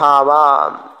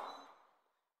swabhava.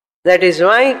 That is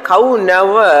why cow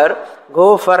never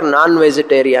go for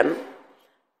non-vegetarian.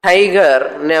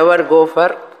 Tiger never go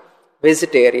for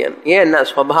vegetarian. Yenna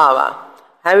swabhava.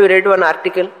 Have you read one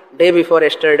article day before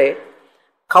yesterday?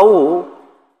 Cow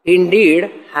indeed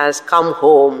has come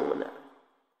home.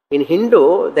 In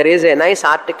Hindu, there is a nice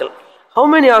article. How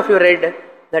many of you read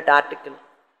that article?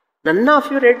 None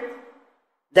of you read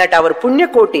that our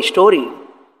Punyakoti story.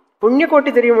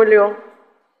 Punyakoti theriyumallyo?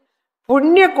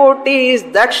 Punyakoti is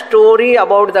that story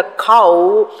about the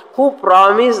cow who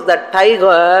promised the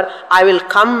tiger, I will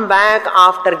come back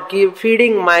after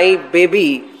feeding my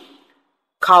baby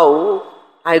cow.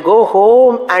 I go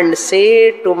home and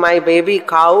say to my baby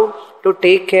cow to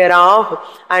take care of,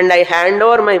 and I hand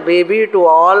over my baby to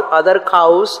all other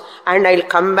cows, and I'll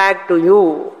come back to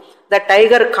you. The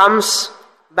tiger comes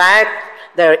back,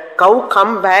 the cow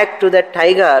comes back to the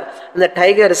tiger, and the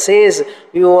tiger says,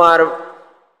 you are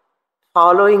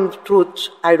following truth,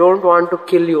 I don't want to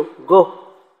kill you, go.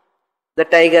 The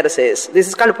tiger says, this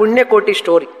is called Punyakoti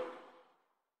story.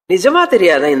 Nijama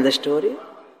theriyada in the story?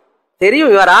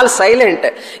 You are all silent.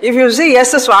 If you say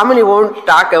yes, Swamini won't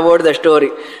talk about the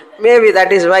story. Maybe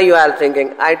that is why you are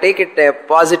thinking. I take it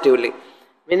positively.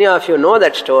 Many of you know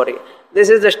that story. This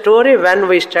is the story when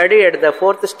we studied the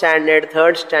 4th standard,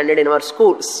 3rd standard in our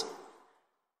schools.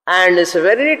 And it's a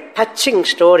very touching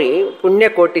story,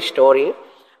 Punyakoti story.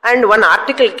 And one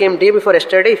article came day before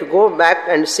yesterday. If you go back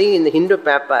and see in the Hindu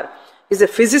paper, he's a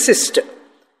physicist.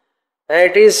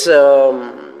 It is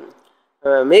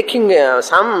making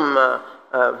some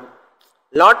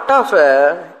lot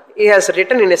of he has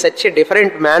written in such a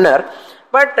different manner,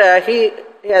 but he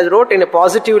has wrote in a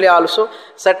positively also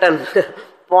certain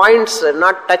points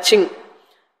not touching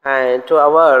to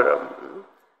our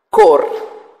core,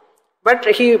 but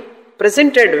he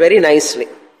presented very nicely.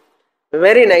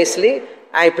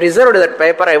 I preserved that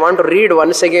paper. I want to read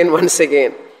once again.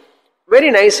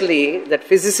 Very nicely that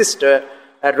physicist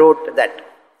wrote that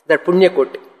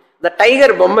Punyakoti. The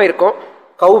tiger bomma irkom,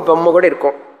 cow bomma kuda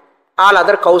irkom. All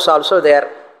other cows also there.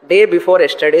 Day before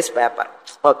yesterday's paper.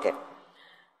 Okay.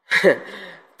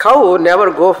 Cow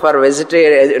never go for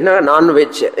vegetarian,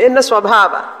 non-veg. In the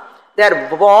swabhava. They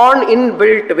are born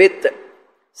inbuilt with.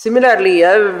 Similarly,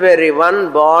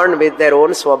 everyone born with their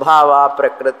own swabhava,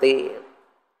 prakriti.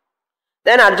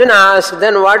 Then Arjuna asks,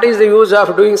 then what is the use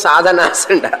of doing sadhanas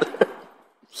and all?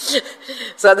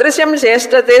 Sadrishyam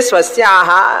sheshtate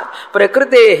swasyaha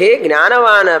prakritehe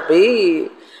jnanavanapi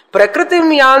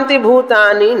prakritim yanti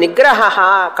bhutani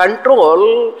nigrahaha,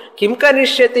 control kim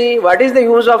karishyati, what is the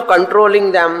use of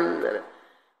controlling them?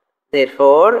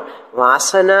 Therefore,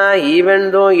 vasana,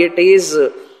 even though it is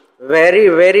very,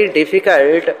 very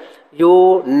difficult,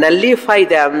 you nullify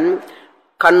them,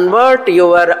 convert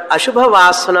your ashubha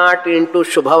vasana into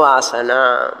shubha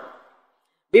vasana.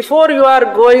 Before you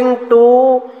are going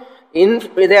to,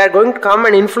 they are going to come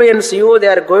and influence you, they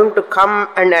are going to come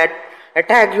and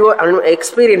attack you and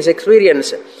experience. If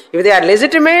they are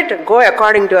legitimate, go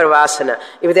according to your vasana.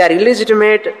 If they are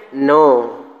illegitimate,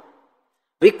 no.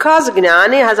 Because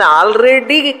Jnani has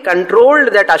already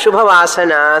controlled that ashubha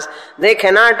vasanas, they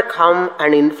cannot come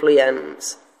and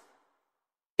influence.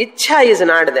 Ichha is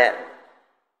not there.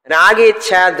 Raga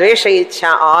ichha, dvesha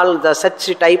ichha, all the such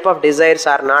type of desires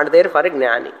are not there for a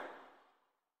jnani.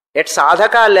 At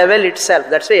sadhaka level itself,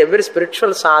 that's why every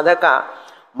spiritual sadhaka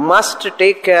must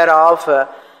take care of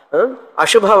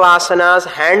ashubha vasanas,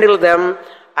 handle them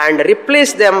and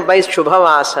replace them by shubha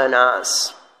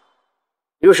vasanas.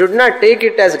 You should not take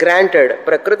it as granted.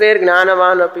 Prakriter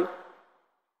jnanavan api.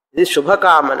 This is shubha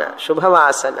kamana, shubha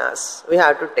vasanas. We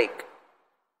have to take.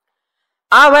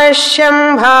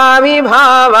 Avashyam bhavi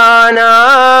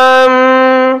bhavanam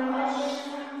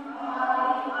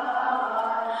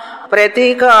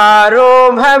pratikaro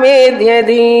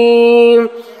bhavedyadi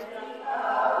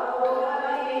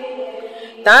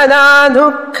tada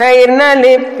dukkhairna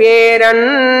lipyeran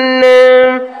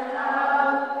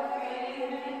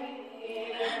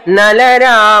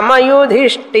nalarama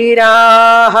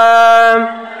yudhishtiraha.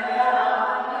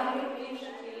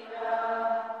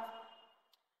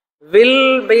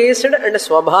 Will based and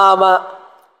swabhava.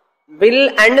 Will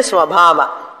and swabhava.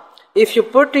 If you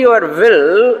put your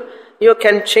will, you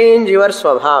can change your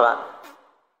swabhava.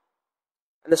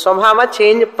 And the swabhava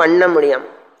change panna mudiyam.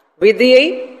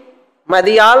 Vidiyai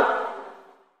madiyal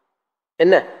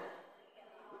enna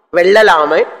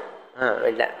vellalame.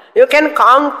 You can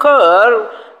conquer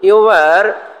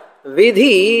your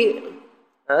vidhi,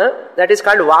 that is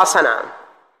called vasana.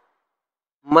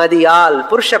 Madiyal,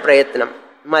 purusha prayatnam.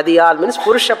 Madiyal means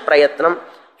purusha prayatnam,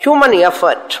 human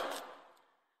effort.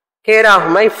 Care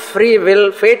of my free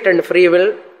will, fate and free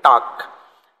will talk.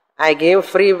 I gave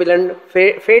free will and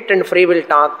fate and free will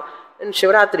talk in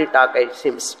Shivratri talk, it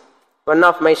seems. One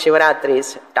of my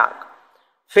Shivratri's talk.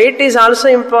 Fate is also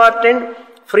important,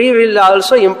 free will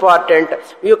also important.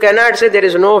 You cannot say there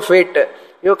is no fate.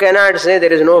 You cannot say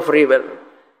there is no free will.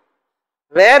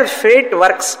 Where fate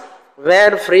works,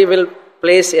 where free will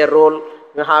plays a role,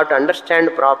 you have to understand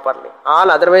properly.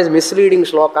 All otherwise misleading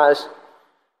slokas.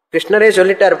 Krishnare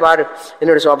sollitar paru.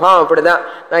 Ennoda swabhavam appadida.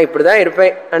 Na ippadida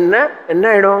irpen. Enna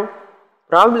idum?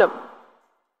 Problem.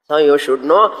 So you should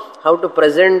know how to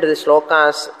present the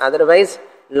slokas. Otherwise,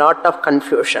 lot of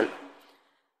confusion.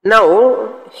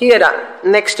 Now, here,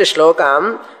 next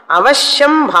shloka.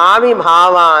 Avashyam bhavi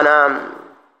bhavanam.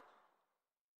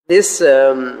 This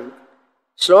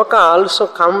shloka also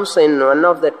comes in one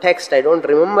of the texts, I don't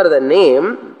remember the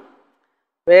name.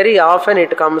 Very often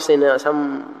it comes in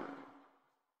some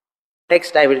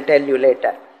text, I will tell you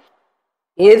later.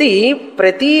 Yadi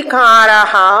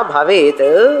pratikaraha bhavet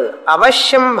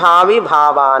avashyam bhavi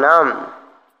bhavanam.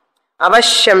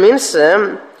 Avashyam means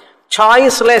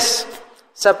choiceless.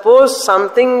 Suppose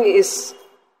something is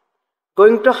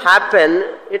going to happen,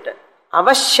 it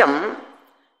avashyam,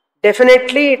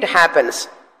 definitely it happens.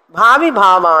 Bhavi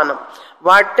bhavanam.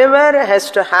 Whatever has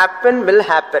to happen will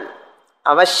happen.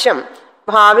 Avashyam.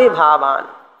 Bhavi bhavanam.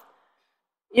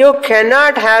 You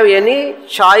cannot have any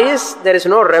choice. There is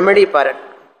no remedy for it.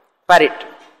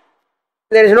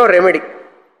 There is no remedy.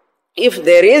 If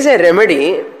there is a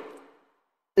remedy,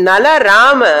 Nala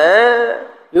Rama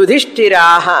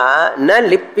Yudhishtiraha na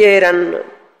lipyeran.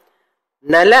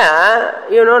 Nala,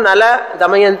 Nala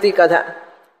Damayanti Katha.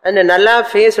 And Nala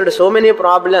faced so many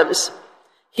problems.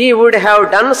 He would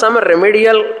have done some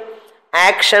remedial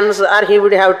actions, or he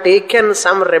would have taken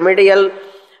some remedial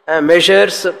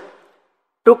measures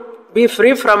to be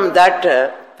free from that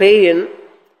pain,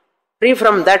 free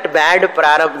from that bad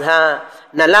prarabdha.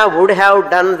 Nala would have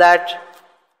done that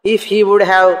if he would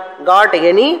have got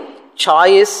any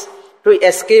choice to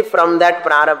escape from that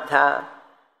prarabdha.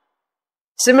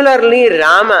 Similarly,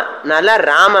 Rama, Nala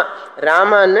Rama,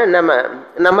 Rama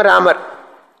Nama Ramar.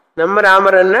 Nama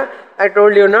Ramar, I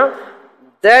told you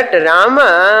that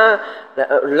Rama,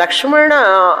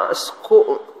 Lakshmana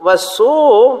was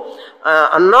so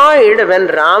annoyed when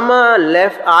Rama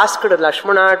asked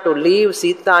Lakshmana to leave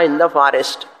Sita in the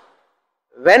forest.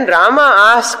 When Rama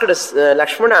asked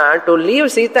Lakshmana to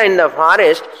leave Sita in the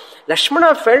forest,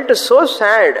 Lakshmana felt so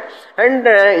sad, and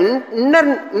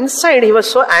inside he was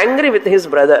so angry with his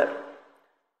brother,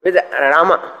 with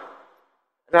Rama.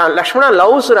 Lakshmana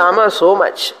loves Rama so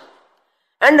much.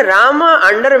 And Rama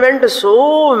underwent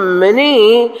so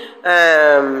many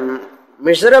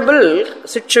miserable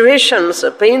situations,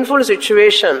 painful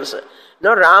situations.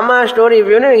 Now Rama's story,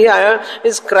 he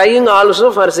is crying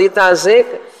also for Sita's sake.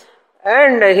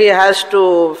 And he has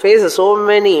to face so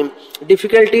many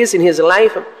difficulties in his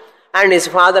life. And his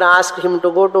father asked him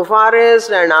to go to forest,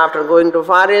 and after going to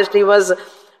forest, he was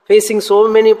facing so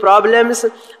many problems,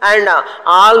 and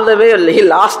all the way he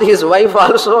lost his wife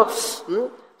also.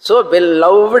 So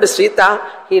beloved Sita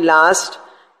he lost,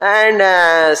 and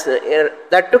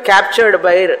that too captured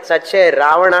by such a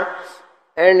Ravana,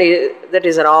 And that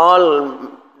is all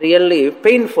really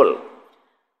painful.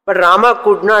 But Rama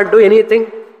could not do anything.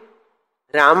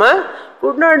 Rama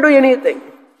could not do anything.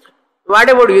 What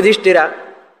about Yudhishthira?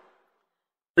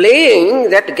 Playing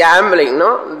that gambling,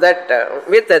 no? That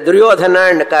with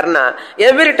Duryodhana and Karna,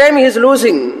 every time he is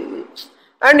losing.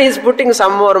 And he is putting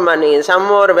some more money, some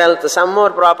more wealth, some more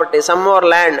property, some more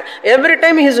land. Every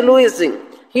time he is losing.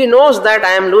 He knows that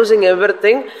I am losing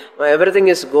everything. Everything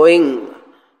is going.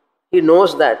 He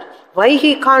knows that. Why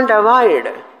he can't avoid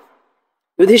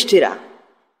Yudhishthira?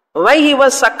 Why he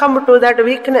was succumbed to that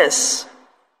weakness?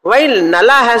 Why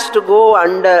Nala has to go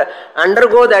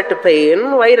undergo that pain?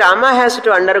 Why Rama has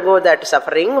to undergo that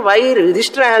suffering? Why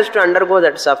Yudhishthira has to undergo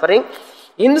that suffering?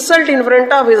 Insult in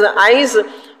front of his eyes.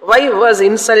 Why he was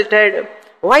insulted?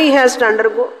 Why he has to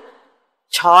undergo?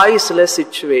 Choiceless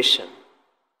situation.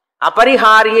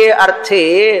 Apariharye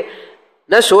arthe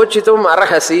na shochitum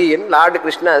arhasi, Lord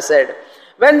Krishna said.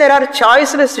 When there are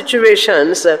choiceless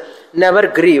situations, never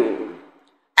grieve.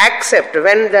 Accept.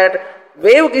 When that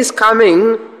wave is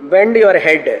coming, bend your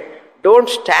head. Don't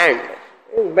stand.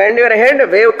 Bend your head,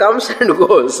 wave comes and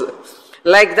goes.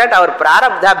 Like that, our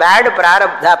prarabdha, bad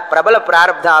prarabdha, prabala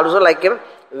prarabdha, also like a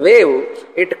wave.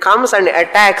 It comes and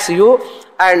attacks you,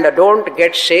 and don't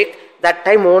get shake. That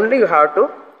time only you have to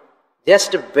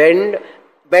just bend.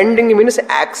 Bending means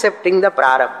accepting the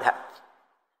prarabdha.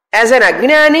 As an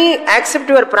ajnani, accept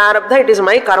your prarabdha. It is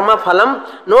my karma phalam.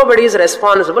 Nobody is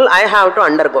responsible. I have to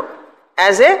undergo.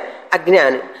 As a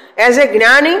ajnani. As a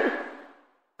jnani,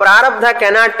 prarabdha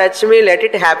cannot touch me. Let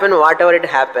it happen whatever it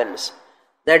happens.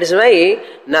 That is why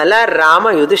Nala,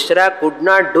 Rama, Yudhishthira could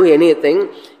not do anything.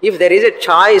 If there is a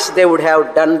choice, they would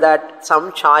have done that.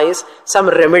 Some choice, some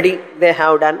remedy they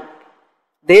have done.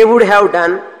 They would have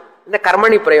done the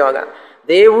karmani prayoga.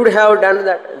 They would have done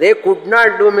that. They could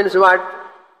not do means what?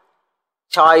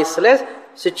 Choiceless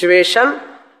situation,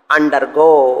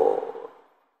 undergo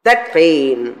that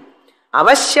pain.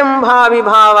 Avasyam bhavi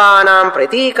bhavanam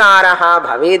pratikaraha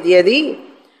bhavedyadi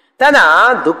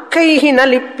tada dukkaihi na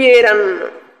lipyeran.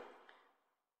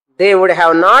 They would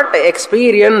have not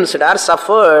experienced or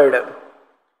suffered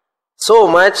so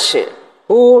much.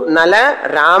 Who? Nala,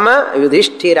 Rama,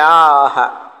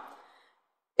 Yudhishthiraha.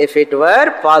 If it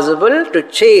were possible to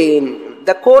change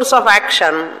the course of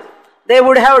action, they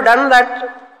would have done that,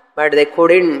 but they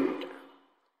couldn't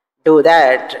do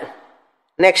that.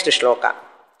 Next shloka.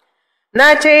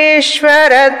 Na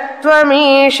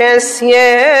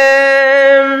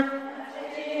cheshvaratvamishasya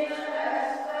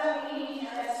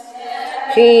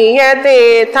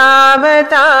hiyate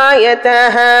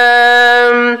tavatayataha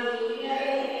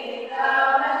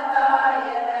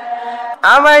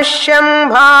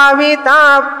avasyam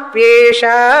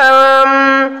bhavitapyesham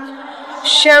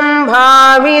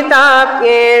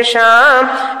Shambhavitapyesham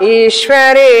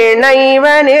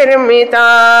Ishvarenaiva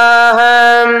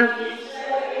nirmitaham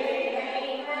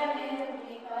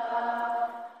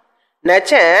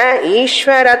Nacha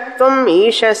Ishvaratvam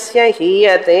Ishasya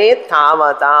hiyate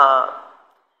tavata.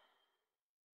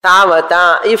 Tavata,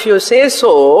 if you say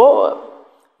so,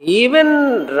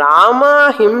 even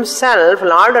Rama himself,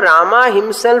 Lord Rama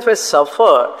himself has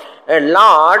suffered a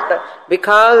lot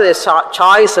because a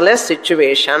choiceless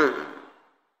situation.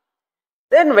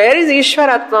 Then where is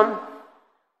Ishvaratvam?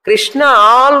 Krishna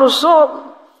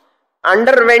also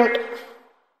underwent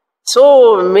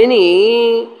so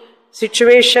many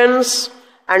situations,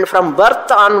 and from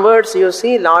birth onwards you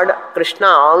see Lord Krishna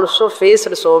also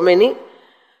faced so many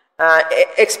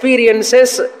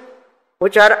experiences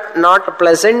which are not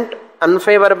pleasant,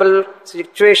 unfavorable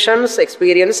situations,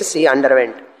 experiences he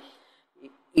underwent.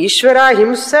 Ishvara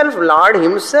himself, Lord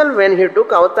himself, when he took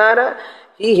avatara,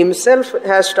 he himself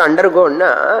has to undergo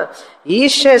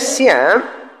Ishasya,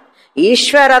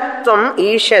 Ishvaratvam,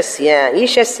 Ishasya.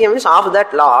 Ishasya means of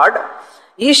that Lord.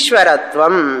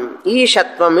 Ishvaratvam,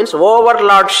 Ishatvam means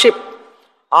overlordship,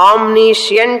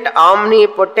 omniscient,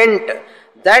 omnipotent.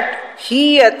 That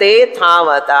hiyate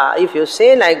thavata. If you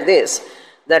say like this,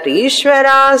 that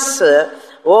Ishvara's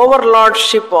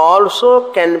overlordship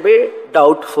also can be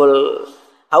doubtful.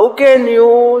 How can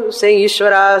you say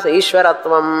Ishvara's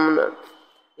Ishvaratvam?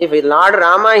 If Lord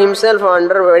Rama himself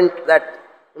underwent that,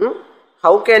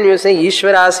 how can you say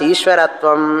Ishvara's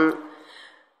Ishvaratvam?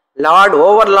 Lord,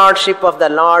 overlordship of the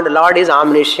Lord, Lord is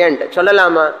omniscient.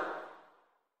 Chollalama.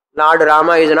 Lord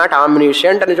Rama is not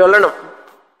omniscient. And chollanam.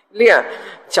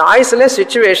 Choiceless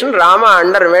situation, Rama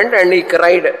underwent and he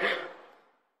cried.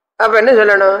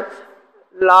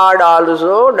 Lord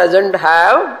also doesn't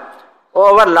have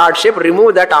overlordship.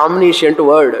 Remove that omniscient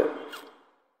word.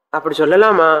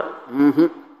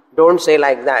 Don't say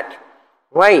like that.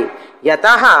 Why?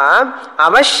 Yataha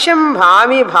avashyam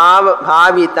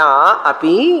bhavita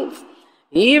api.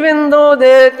 Even though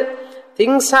that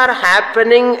things are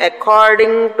happening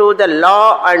according to the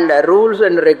law and rules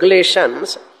and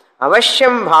regulations,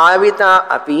 avashyam bhavita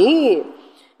api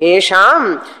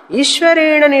esham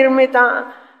ishwarena nirmita.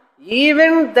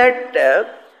 Even that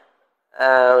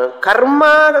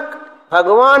karma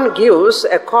Bhagavan gives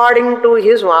according to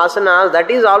his vasanas,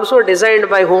 that is also designed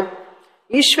by whom?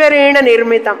 Ishwarena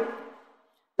nirmitam.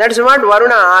 That's what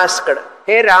Varuna asked.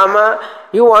 Hey Rama,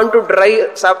 you want to dry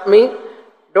up me?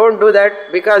 Don't do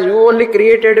that, because you only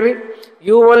created me.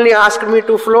 You only asked me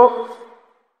to flow.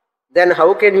 Then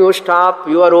how can you stop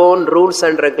your own rules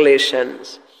and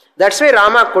regulations? That's why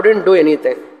Rama couldn't do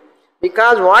anything.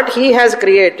 Because what he has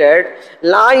created,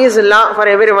 law is law for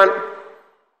everyone.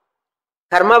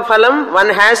 Karma phalam, one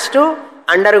has to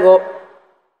undergo.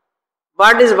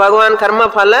 What is Bhagavan karma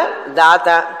phala?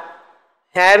 Data.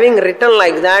 Having written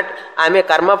like that, I am a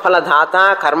karma phala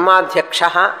dhata, karma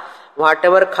dhyakshaha.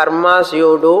 Whatever karmas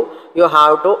you do, you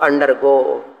have to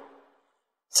undergo.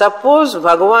 Suppose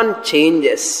Bhagavan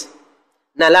changes.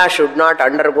 Nala should not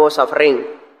undergo suffering.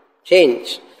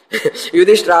 Change.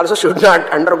 Yudhishthira also should not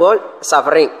undergo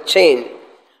suffering. Change.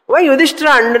 Why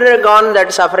Yudhishthira undergone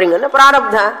that suffering?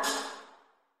 Prarabdha.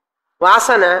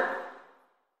 Vasana.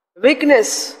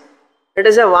 Weakness. It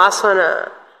is a vasana.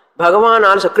 Bhagavan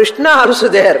also, Krishna also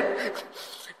there.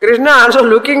 Krishna also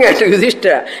looking at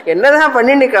Yudhishthira. Ennadha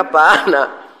panninikappa.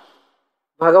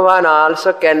 Bhagavan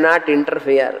also cannot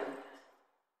interfere.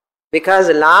 Because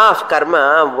law of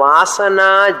karma,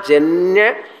 vasana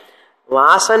janya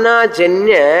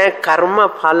karma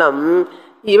phalam,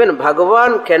 even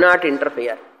Bhagavan cannot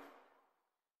interfere.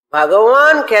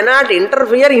 Bhagavan cannot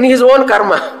interfere in his own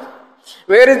karma.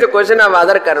 Where is the question of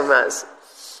other karmas?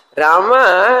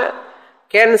 Rama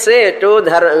can say to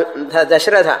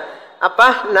Dasharatha,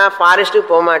 Appa, na forest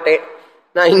pomate,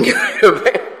 na inge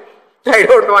I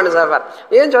don't want to suffer.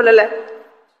 Yen sollala.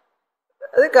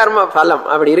 Adu karma phalam.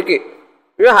 Apdi irukku.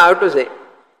 You have to say.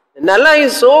 Nala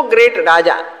is so great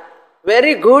Raja.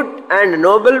 Very good and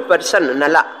noble person,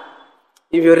 Nala.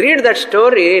 If you read that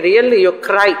story, really you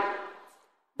cry.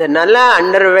 The Nala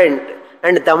underwent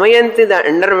and Damayanti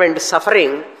underwent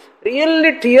suffering.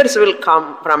 Really tears will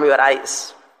come from your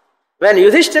eyes. When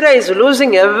Yudhishthira is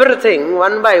losing everything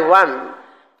one by one,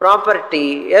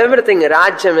 property, everything,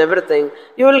 Rajyam, everything,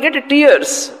 you will get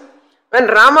tears. When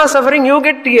Rama is suffering, you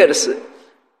get tears.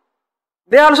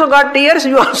 They also got tears,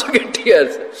 you also get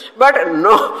tears. But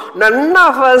no, none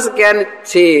of us can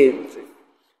change.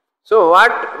 So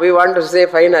what we want to say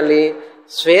finally,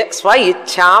 Swa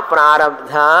Ichha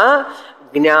Prarabdha,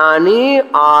 Jnani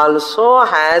also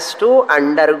has to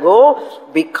undergo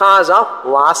because of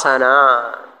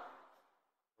Vasana.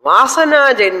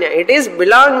 Vasana Janya, it is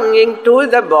belonging to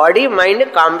the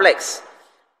body-mind complex.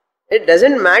 It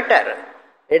doesn't matter.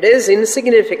 It is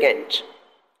insignificant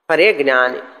for a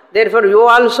Jnani. Therefore, you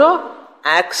also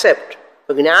accept.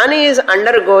 So, Jnani is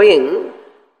undergoing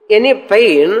any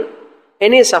pain,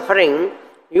 any suffering.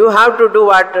 You have to do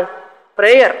what?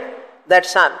 Prayer.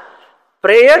 That's all.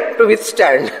 Prayer to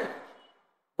withstand.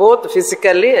 Both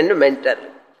physically and mentally.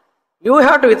 You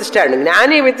have to withstand.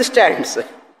 Jnani withstands.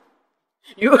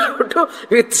 You have to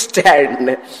withstand.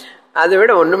 That's why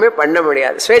onnume panna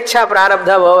mudiyadu. Svecha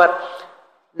prarabdha over.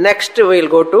 Next we will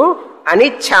go to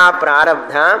Aniccha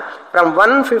prarabdha. From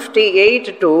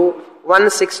 158 to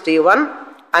 161,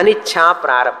 Aniccha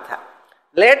prarabdha.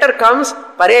 Later comes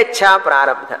Parecha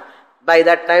prarabdha. By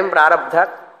that time prarabdha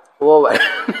over.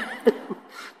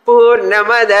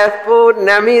 Purnamadah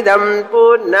purnamidam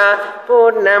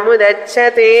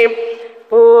purnamudachyate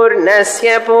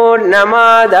Purnasya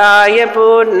purnamadaya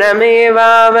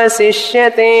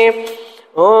purnamevavasishyate.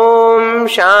 Om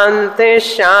Shanti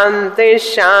Shanti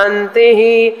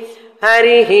Shanti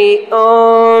Harihi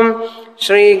Om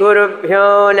Shri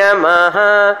Gurubhyo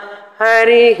Namaha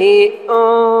Harihi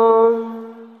Om.